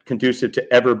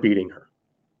to ever beating her.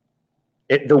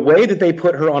 The way that they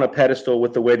put her on a pedestal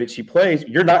with the way that she plays,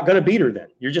 you're not going to beat her then.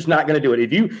 You're just not going to do it.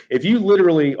 If you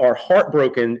literally are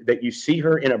heartbroken that you see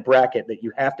her in a bracket that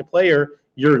you have to play her,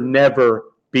 you're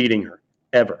never beating her,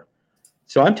 ever.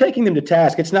 So I'm taking them to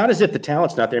task. It's not as if the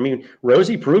talent's not there. I mean,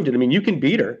 Rosie proved it. I mean, you can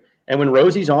beat her. And when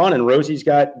Rosie's on and Rosie's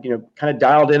got, kind of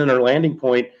dialed in her landing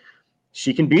point,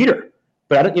 she can beat her.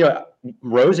 But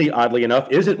Rosie, oddly enough,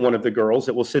 isn't one of the girls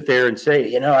that will sit there and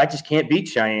say, I just can't beat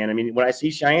Cheyenne. I mean, when I see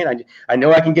Cheyenne, I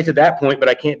know I can get to that point, but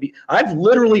I can't beat. I've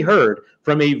literally heard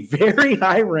from a very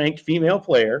high-ranked female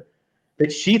player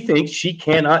that she thinks she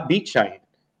cannot beate Cheyenne.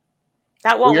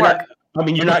 That won't work.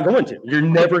 You're not going to. You're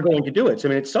never going to do it. So,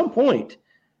 at some point,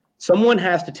 someone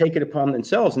has to take it upon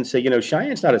themselves and say,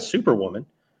 Cheyenne's not a superwoman.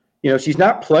 She's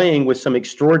not playing with some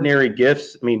extraordinary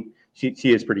gifts. I mean, she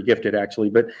is pretty gifted,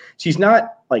 actually, but she's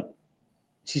not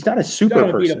a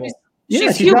super person.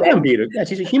 She's not unbeatable. Yeah,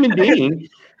 she's a human being.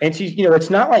 And she's, it's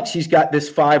not like she's got this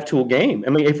 5-tool game. I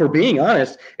mean, if we're being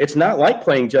honest, it's not like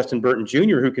playing Justin Burton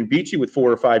Jr., who can beat you with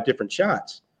 4 or 5 different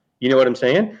shots. You know what I'm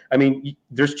saying? I mean,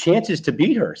 there's chances to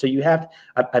beat her. So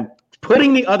I'm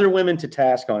putting the other women to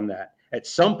task on that. At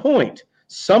some point,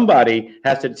 somebody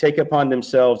has to take upon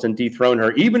themselves and dethrone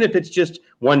her, even if it's just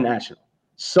one national.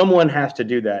 Someone has to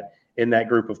do that in that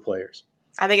group of players.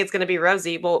 I think it's going to be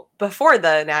Rosie. Well, before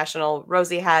the national,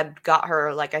 Rosie had got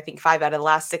her, I think 5 out of the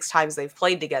last 6 times they've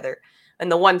played together.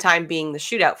 And the one time being the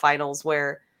shootout finals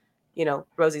where,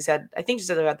 Rosie said, I think she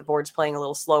said about the boards playing a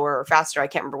little slower or faster. I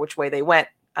can't remember which way they went.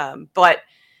 But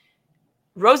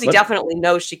Rosie definitely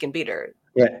knows she can beat her.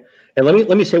 Yeah. And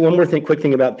let me say one more quick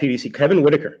thing about PDC. Kevin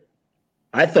Whitaker,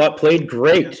 I thought played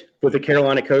great with the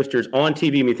Carolina Coasters on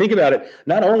TV. I mean, think about it.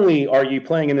 Not only are you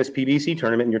playing in this PDC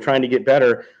tournament and you're trying to get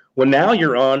better, Well, now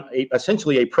you're on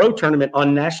essentially a pro tournament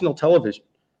on national television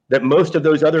that most of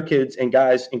those other kids and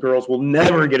guys and girls will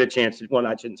never get a chance to. Well,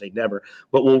 I shouldn't say never,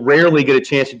 but will rarely get a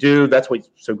chance to do. That's what's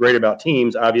so great about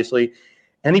teams, obviously.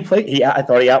 And I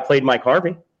thought he outplayed Mike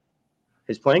Harvey,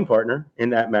 his playing partner, in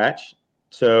that match.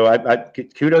 So I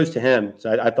kudos to him.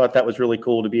 So I thought that was really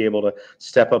cool to be able to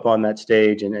step up on that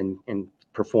stage and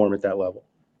perform at that level.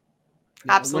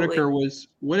 Absolutely.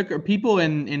 Whitaker. People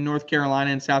in North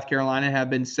Carolina and South Carolina have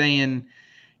been saying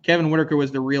Kevin Whitaker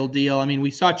was the real deal. I mean,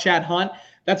 we saw Chad Hunt.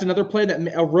 That's another player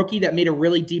a rookie that made a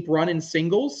really deep run in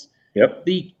singles. Yep.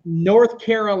 The North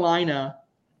Carolina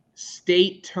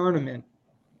State Tournament,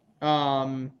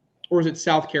 or is it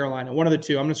South Carolina? One of the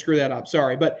two. I'm going to screw that up.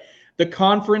 Sorry, but the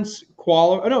conference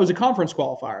it was a conference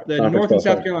qualifier. The North and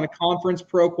South Carolina Conference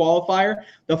Pro Qualifier.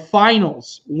 The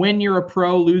finals, win you're a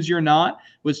pro, lose you're not,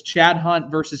 was Chad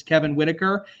Hunt versus Kevin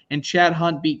Whitaker, and Chad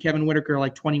Hunt beat Kevin Whitaker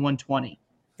like 21-20.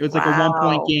 It was like a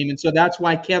 1-point game, and so that's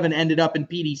why Kevin ended up in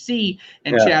PDC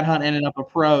and Chad Hunt ended up a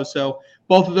pro. So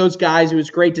both of those guys, it was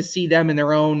great to see them in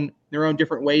their own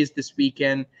different ways this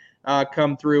weekend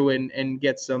come through and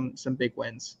get some big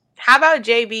wins. How about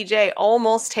JBJ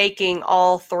almost taking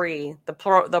all three, the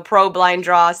pro blind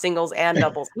draw, singles, and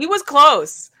doubles? He was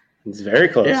close. He's very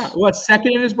close. Yeah, what,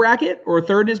 second in his bracket or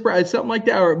third in his bracket, something like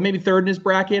that, or maybe third in his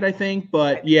bracket, I think.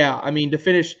 But yeah, I mean, to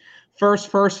finish first,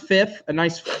 fifth, a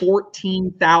nice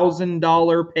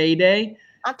 $14,000 payday.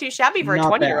 Not too shabby for a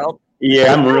 20-year-old.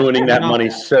 Yeah, I'm ruining that money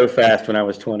so fast when I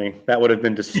was 20. That would have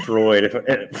been destroyed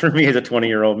for me as a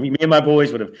 20-year-old. Me and my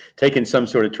boys would have taken some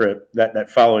sort of trip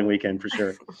that following weekend for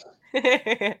sure. All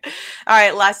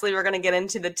right, lastly, we're going to get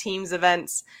into the teams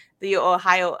events. The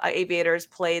Ohio Aviators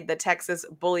played the Texas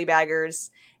Bullybaggers,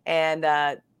 and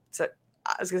so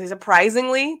I was going to say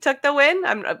surprisingly took the win.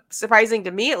 Surprising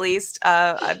to me, at least.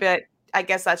 I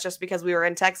guess that's just because we were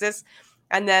in Texas.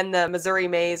 And then the Missouri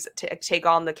Mays take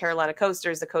on the Carolina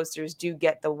Coasters. The Coasters do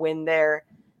get the win there.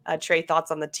 Trey,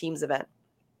 thoughts on the teams event?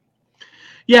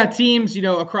 Yeah, teams,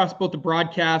 across both the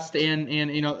broadcast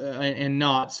and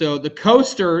not. So the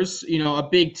Coasters, a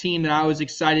big team that I was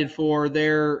excited for.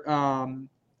 They're,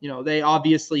 they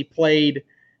obviously played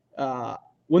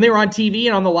when they were on TV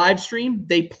and on the live stream.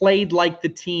 They played like the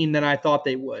team that I thought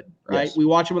they would. Right? Yes. We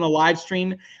watched them on the live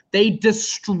stream. They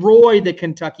destroyed the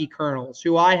Kentucky Colonels,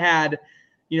 who I had.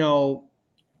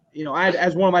 I had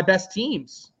as one of my best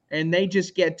teams, and they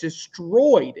just get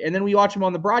destroyed. And then we watch them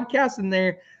on the broadcast, and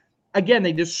they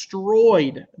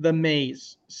destroyed the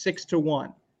Mays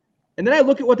 6-1. And then I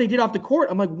look at what they did off the court.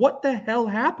 I'm like, what the hell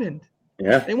happened?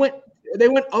 Yeah, they went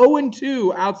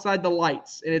 0-2 outside the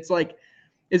lights, and it's like,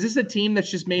 is this a team that's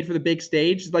just made for the big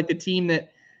stage? It's like the team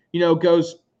that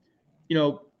goes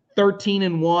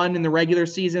 13-1 in the regular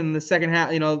season. In the second half,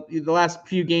 the last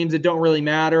few games that don't really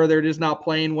matter, they're just not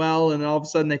playing well, and all of a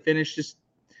sudden they finish just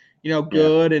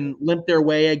good and limp their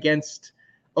way against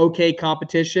okay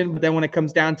competition. But then when it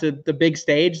comes down to the big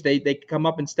stage, they come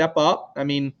up and step up. I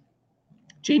mean,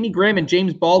 Jamie Grimm and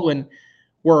James Baldwin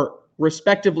were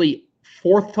respectively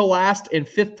 4th to last and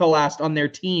 5th to last on their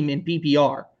team in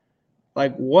PPR.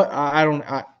 Like, what?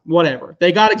 Whatever.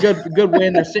 They got a good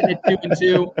win. They're sitting at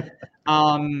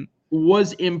 2-2.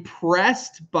 Was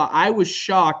impressed, but I was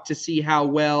shocked to see how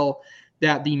well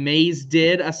that the Mays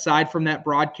did aside from that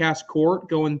broadcast court,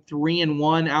 going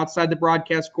 3-1 outside the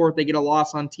broadcast court. They get a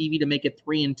loss on TV to make it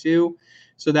 3-2.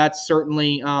 So that's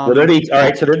certainly all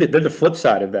right. So they're the flip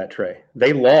side of that, Trey.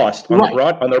 They lost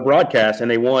on their broadcast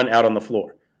and they won out on the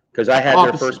floor. Because I had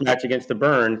their first match against the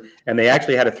Burn, and they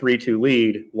actually had a 3-2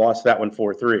 lead, lost that one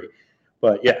 4-3.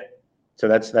 But yeah, so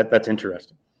that's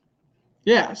interesting.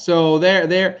 Yeah, so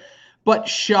they're but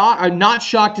I'm not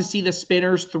shocked to see the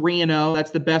Spinners 3-0.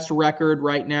 That's the best record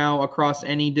right now across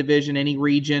any division, any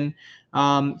region.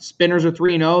 Spinners are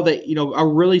 3-0. That a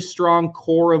really strong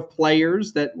core of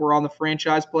players that were on the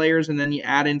franchise players, and then you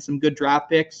add in some good draft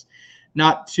picks.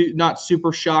 Not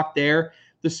super shocked there.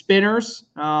 The Spinners.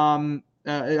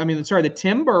 The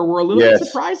Timber were a little bit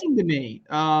surprising to me.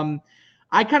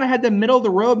 I kind of had them middle of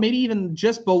the road, maybe even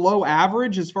just below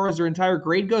average as far as their entire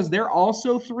grade goes. They're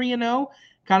also 3-0,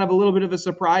 kind of a little bit of a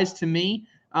surprise to me.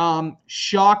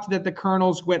 Shocked that the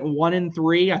Colonels went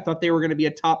 1-3. I thought they were going to be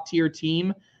a top tier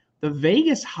team. The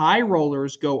Vegas High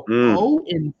Rollers go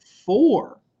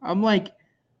 0-4. I'm like,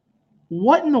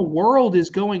 what in the world is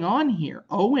going on here?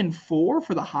 0-4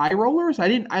 for the High Rollers?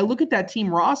 I look at that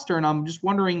team roster and I'm just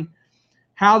wondering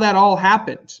how that all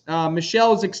happened.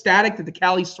 Michelle is ecstatic that the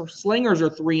Cali Slingers are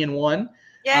 3-1.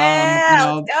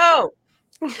 Yeah, let's go.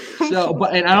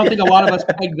 And I don't think a lot of us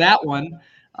pegged that one.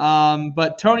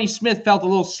 But Tony Smith felt a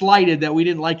little slighted that we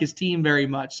didn't like his team very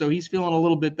much. So he's feeling a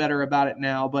little bit better about it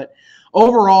now. But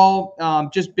overall,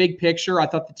 just big picture, I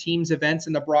thought the team's events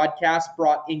and the broadcast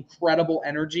brought incredible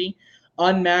energy,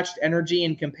 unmatched energy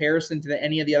in comparison to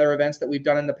any of the other events that we've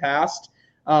done in the past.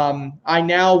 I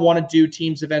now want to do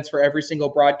teams events for every single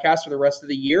broadcast for the rest of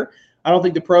the year. I don't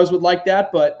think the pros would like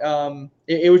that, but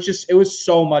it was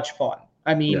so much fun.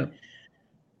 I mean,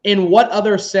 in what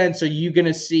other sense are you going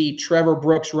to see Trevor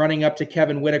Brooks running up to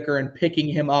Kevin Whitaker and picking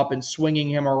him up and swinging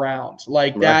him around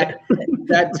like that?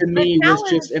 That to me was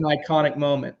just an iconic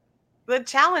moment. The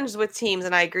challenge with teams,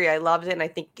 and I agree, I loved it, and I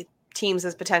think teams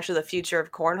is potentially the future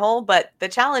of cornhole. But the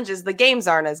challenge is the games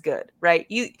aren't as good, right?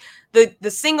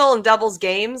 The single and doubles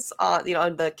games,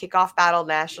 the Kickoff Battle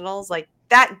Nationals, like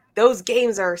that. Those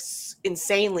games are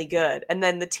insanely good, and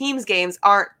then the teams games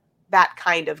aren't that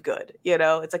kind of good.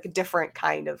 It's like a different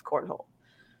kind of cornhole.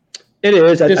 It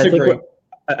is. I think.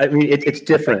 It's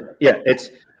different. Yeah,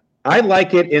 I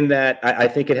like it in that I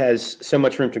think it has so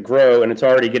much room to grow, and it's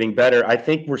already getting better. I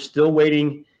think we're still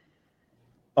waiting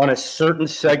on a certain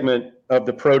segment of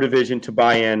the pro division to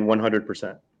buy in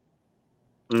 100%.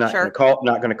 I'm not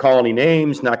going to call any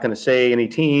names, not going to say any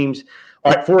teams.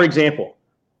 All right, for example,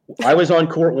 I was on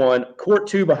court 1. Court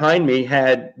 2 behind me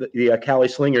had the Cali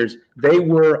Slingers. They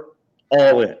were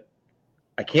all in.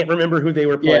 I can't remember who they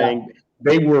were playing. Yeah.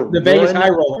 They were the Vegas High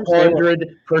Rollers.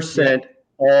 100%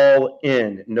 all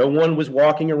in. No one was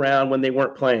walking around when they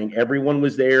weren't playing. Everyone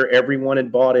was there. Everyone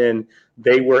had bought in.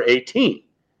 They were a team.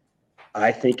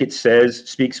 I think it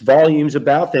speaks volumes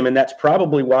about them, and that's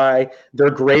probably why they're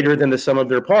greater than the sum of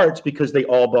their parts, because they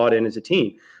all bought in as a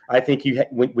team. I think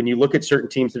when you look at certain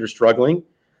teams that are struggling,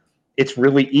 it's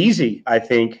really easy, I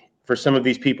think, for some of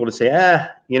these people to say,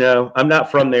 I'm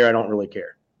not from there. I don't really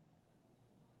care.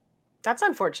 That's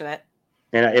unfortunate.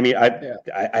 And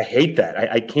I hate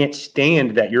that. I can't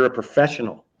stand that. You're a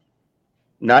professional,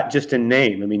 not just in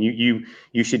name. I mean,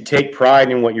 you should take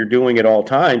pride in what you're doing at all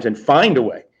times and find a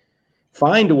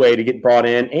way to get brought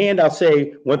in. And I'll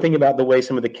say one thing about the way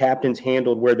some of the captains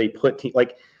handled where they put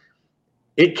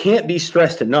it can't be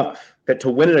stressed enough that to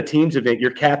win at a teams event,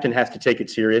 your captain has to take it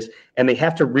serious, and they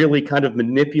have to really kind of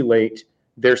manipulate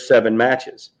their 7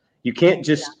 matches. You can't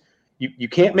just you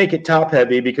can't make it top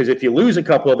heavy, because if you lose a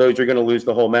couple of those, you're going to lose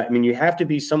the whole match. I mean, you have to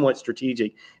be somewhat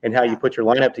strategic in how you put your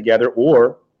lineup together,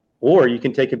 or you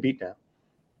can take a beat down.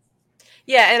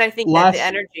 Yeah, and I think that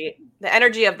the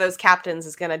energy of those captains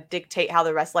is going to dictate how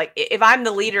the rest. Like, if I'm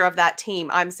the leader of that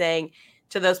team, I'm saying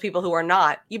to those people who are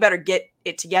not, you better get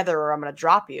it together, or I'm going to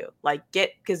drop you. Like,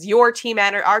 because our team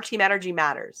energy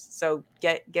matters. So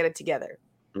get it together.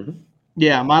 Mm-hmm.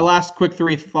 Yeah, my last quick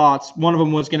 3 thoughts. One of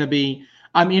them was going to be,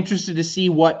 I'm interested to see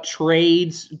what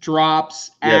trades,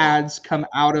 drops, ads come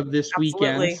out of this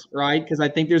weekend, right? Because I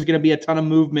think there's going to be a ton of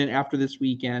movement after this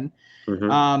weekend.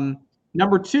 Mm-hmm.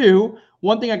 Number 2,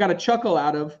 one thing I got a chuckle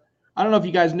out of, I don't know if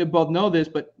you guys both know this,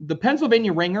 but the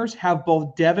Pennsylvania Ringers have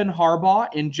both Devin Harbaugh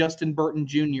and Justin Burton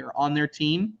Jr. on their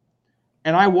team,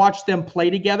 and I watched them play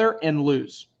together and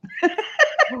lose. I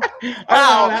don't know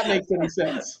how that makes any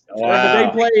sense. Wow. But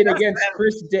they played against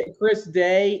Chris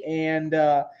Day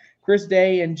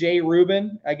and Jay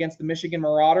Rubin against the Michigan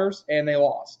Marauders, and they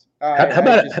lost.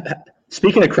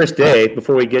 Speaking of Chris Day,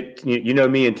 before we get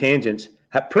me and tangents,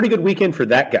 pretty good weekend for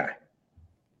that guy.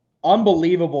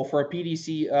 Unbelievable for a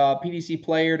PDC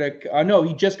player to no,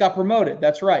 he just got promoted.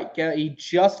 That's right. He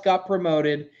just got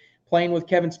promoted, playing with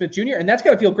Kevin Smith Jr. And that's got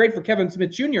to feel great for Kevin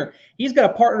Smith Jr. He's got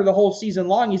a partner the whole season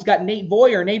long. He's got Nate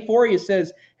Boyer. Nate Boyer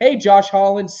says, "Hey, Josh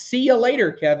Holland, see you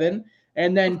later, Kevin."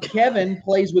 And then Kevin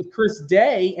plays with Chris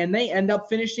Day, and they end up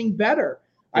finishing better.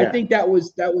 Yeah. I think that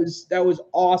was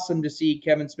awesome to see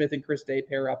Kevin Smith and Chris Day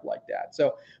pair up like that.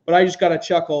 So, but I just got a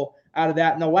chuckle out of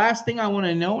that. And the last thing I want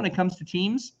to know when it comes to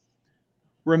teams,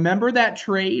 remember that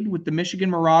trade with the Michigan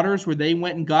Marauders where they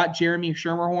went and got Jeremy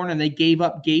Schermerhorn and they gave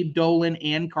up Gabe Dolan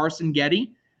and Carson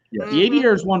Getty? Yes. The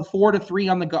Aviators won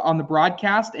 4-3 on the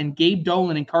broadcast, and Gabe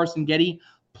Dolan and Carson Getty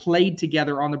played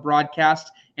together on the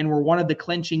broadcast and were one of the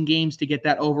clinching games to get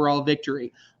that overall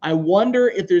victory. I wonder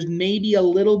if there's maybe a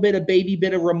little bit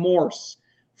of remorse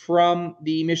from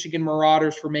the Michigan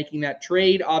Marauders for making that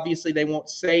trade. Obviously, they won't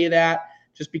say that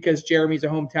just because Jeremy's a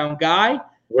hometown guy.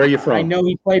 Where are you from? I know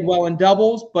he played well in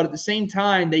doubles, but at the same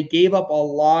time, they gave up a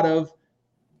lot of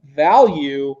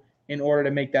value in order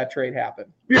to make that trade happen.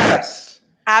 Yes.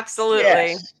 Absolutely.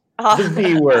 Yes. The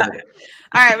B word.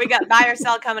 All right, we got buy or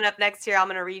sell coming up next here. I'm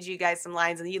going to read you guys some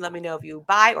lines, and you let me know if you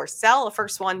buy or sell. The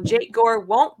first one, Jake Gore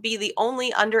won't be the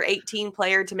only under 18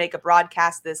 player to make a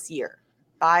broadcast this year.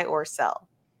 Buy or sell?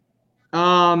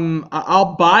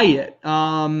 I'll buy it.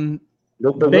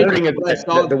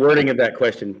 The wording of that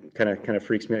question kind of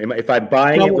freaks me out. If I'm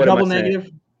buying it, what am I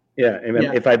saying? Yeah.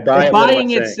 If I buy it,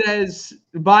 buying it says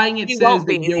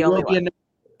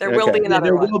that there will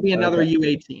be another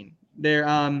U18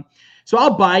 there. So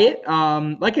I'll buy it.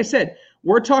 Like I said,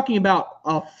 we're talking about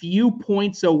a few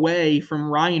points away from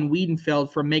Ryan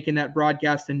Wiedenfeld from making that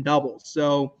broadcast in doubles.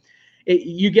 So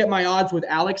you get my odds with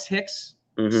Alex Hicks,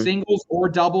 singles or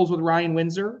doubles with Ryan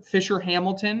Windsor, Fisher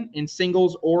Hamilton in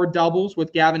singles or doubles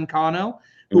with Gavin Cano,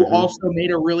 who also made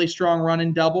a really strong run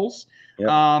in doubles. Yep.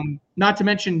 Not to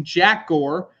mention Jack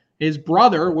Gore, his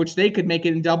brother, which they could make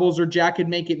it in doubles or Jack could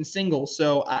make it in singles.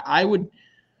 So I would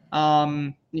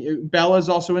Bella's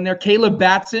also in there. Caleb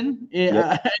Batson.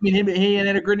 Yep. I mean, he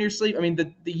had a grit in your sleep. I mean,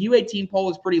 the U18 poll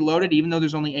is pretty loaded, even though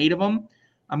there's only 8 of them.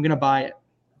 I'm going to buy it.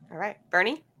 All right.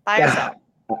 Bernie, buy or sell?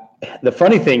 The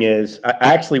funny thing is, I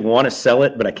actually want to sell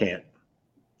it, but I can't.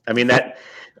 I mean, that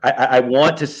I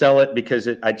want to sell it because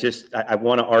I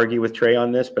want to argue with Trey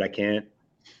on this, but I can't.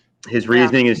 His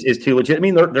reasoning is too legit. I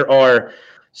mean, there are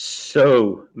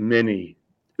so many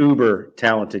uber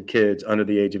talented kids under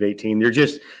the age of 18. They're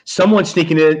just someone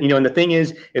sneaking in, and the thing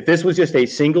is, if this was just a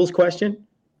singles question,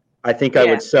 I think I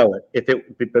would sell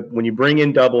it. But when you bring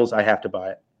in doubles, I have to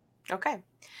buy it. Okay.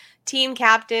 Team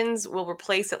captains will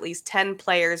replace at least 10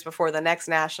 players before the next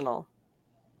national.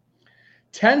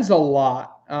 10's a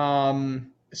lot.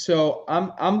 So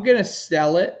I'm going to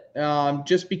sell it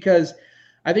just because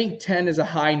I think 10 is a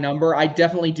high number. I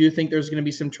definitely do think there's going to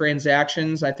be some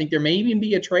transactions. I think there may even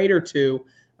be a trade or two.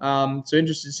 So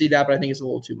interested to see that, but I think it's a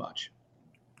little too much.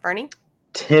 Bernie?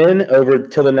 10 over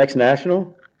till the next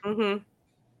national? Mm-hmm.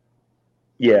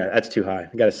 Yeah, that's too high.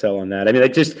 I got to sell on that. I mean,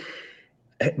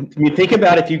 you think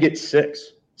about if you get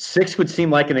 6. 6 would seem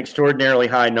like an extraordinarily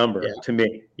high number to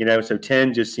me. So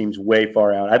 10 just seems way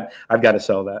far out. I've got to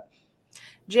sell that.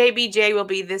 JBJ will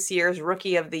be this year's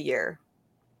Rookie of the Year.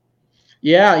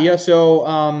 Yeah. So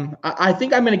I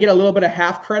think I'm going to get a little bit of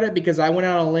half credit because I went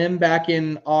out on a limb back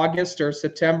in August or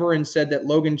September and said that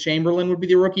Logan Chamberlain would be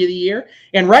the Rookie of the Year.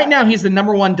 And right now he's the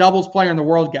 #1 doubles player in the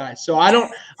world, guys. So I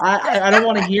don't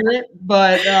want to hear it,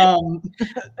 but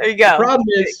there you go.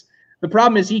 The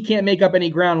problem is he can't make up any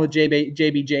ground with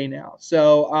JBJ now.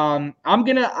 So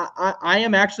I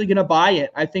am actually gonna buy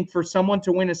it. I think for someone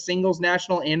to win a singles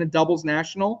national and a doubles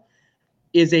national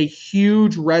is a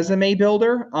huge resume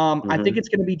builder. I think it's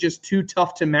going to be just too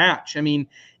tough to match. I mean,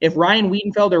 if Ryan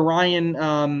Wiedenfeld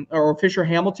or Fisher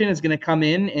Hamilton is going to come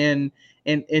in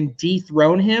and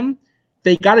dethrone him,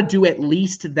 they got to do at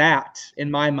least that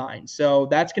in my mind. So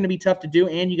that's going to be tough to do,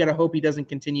 and you got to hope he doesn't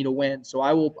continue to win. So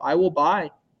I will buy.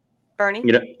 Bernie?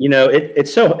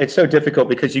 It's so difficult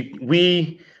because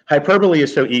hyperbole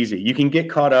is so easy. You can get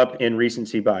caught up in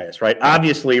recency bias, right?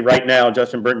 Obviously, right now,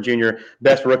 Justin Burton Jr.,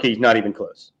 best rookie, not even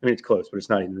close. I mean, it's close, but it's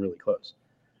not even really close.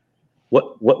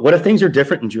 What if things are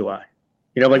different in July?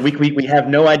 We have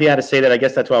no idea how to say that. I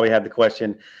guess that's why we have the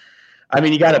question. I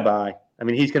mean, you got to buy. I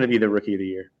mean, he's going to be the Rookie of the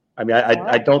Year. I mean,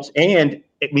 I don't. And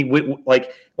I mean,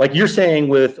 like you're saying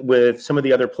with some of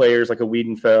the other players, like a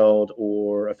Wiedenfeld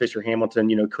or a Fisher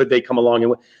Hamilton, could they come along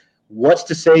and what's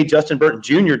to say Justin Burton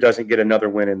Jr. doesn't get another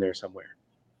win in there somewhere,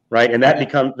 right? And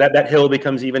that hill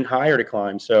becomes even higher to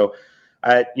climb. So,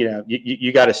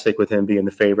 you got to stick with him being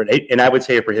the favorite, and I would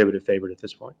say a prohibitive favorite at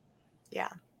this point. Yeah.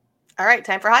 All right,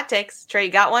 time for hot takes. Trey,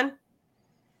 you got one?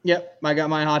 Yep, I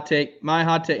got my hot take. And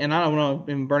I don't know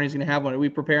if Bernie's going to have one. Are we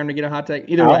preparing to get a hot take?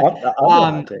 Either way.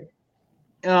 Hot take.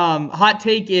 Hot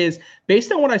take is,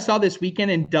 based on what I saw this weekend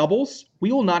in doubles,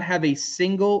 we will not have a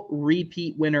single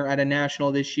repeat winner at a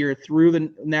national this year through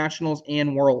the nationals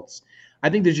and worlds. I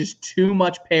think there's just too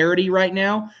much parity right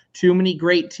now. Too many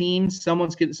great teams.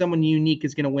 Someone unique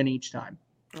is going to win each time.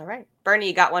 All right. Bernie,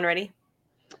 you got one ready?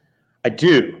 I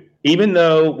do. Even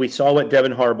though we saw what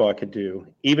Devin Harbaugh could do,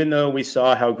 even though we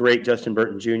saw how great Justin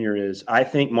Burton Jr. is, I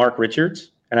think Mark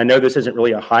Richards, and I know this isn't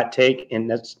really a hot take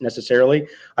necessarily,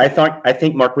 I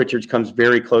think Mark Richards comes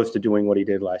very close to doing what he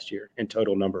did last year in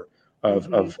total number of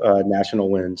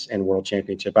national wins and world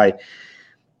championship.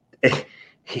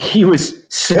 He was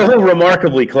so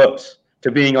remarkably close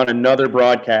to being on another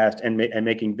broadcast and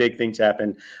making big things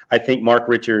happen. I think Mark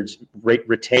Richards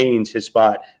retains his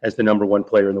spot as the #1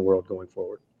 player in the world going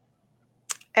forward.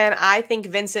 And I think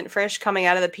Vincent Frisch coming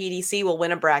out of the PDC will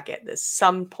win a bracket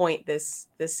some point this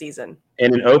season.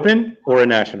 In an open or a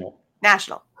national?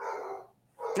 National,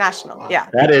 yeah.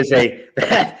 That is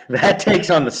that takes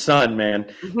on the sun, man.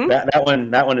 Mm-hmm.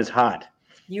 That one is hot.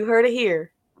 You heard it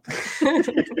here.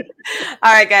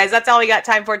 All right, guys, that's all we got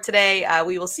time for today.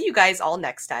 We will see you guys all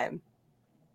next time.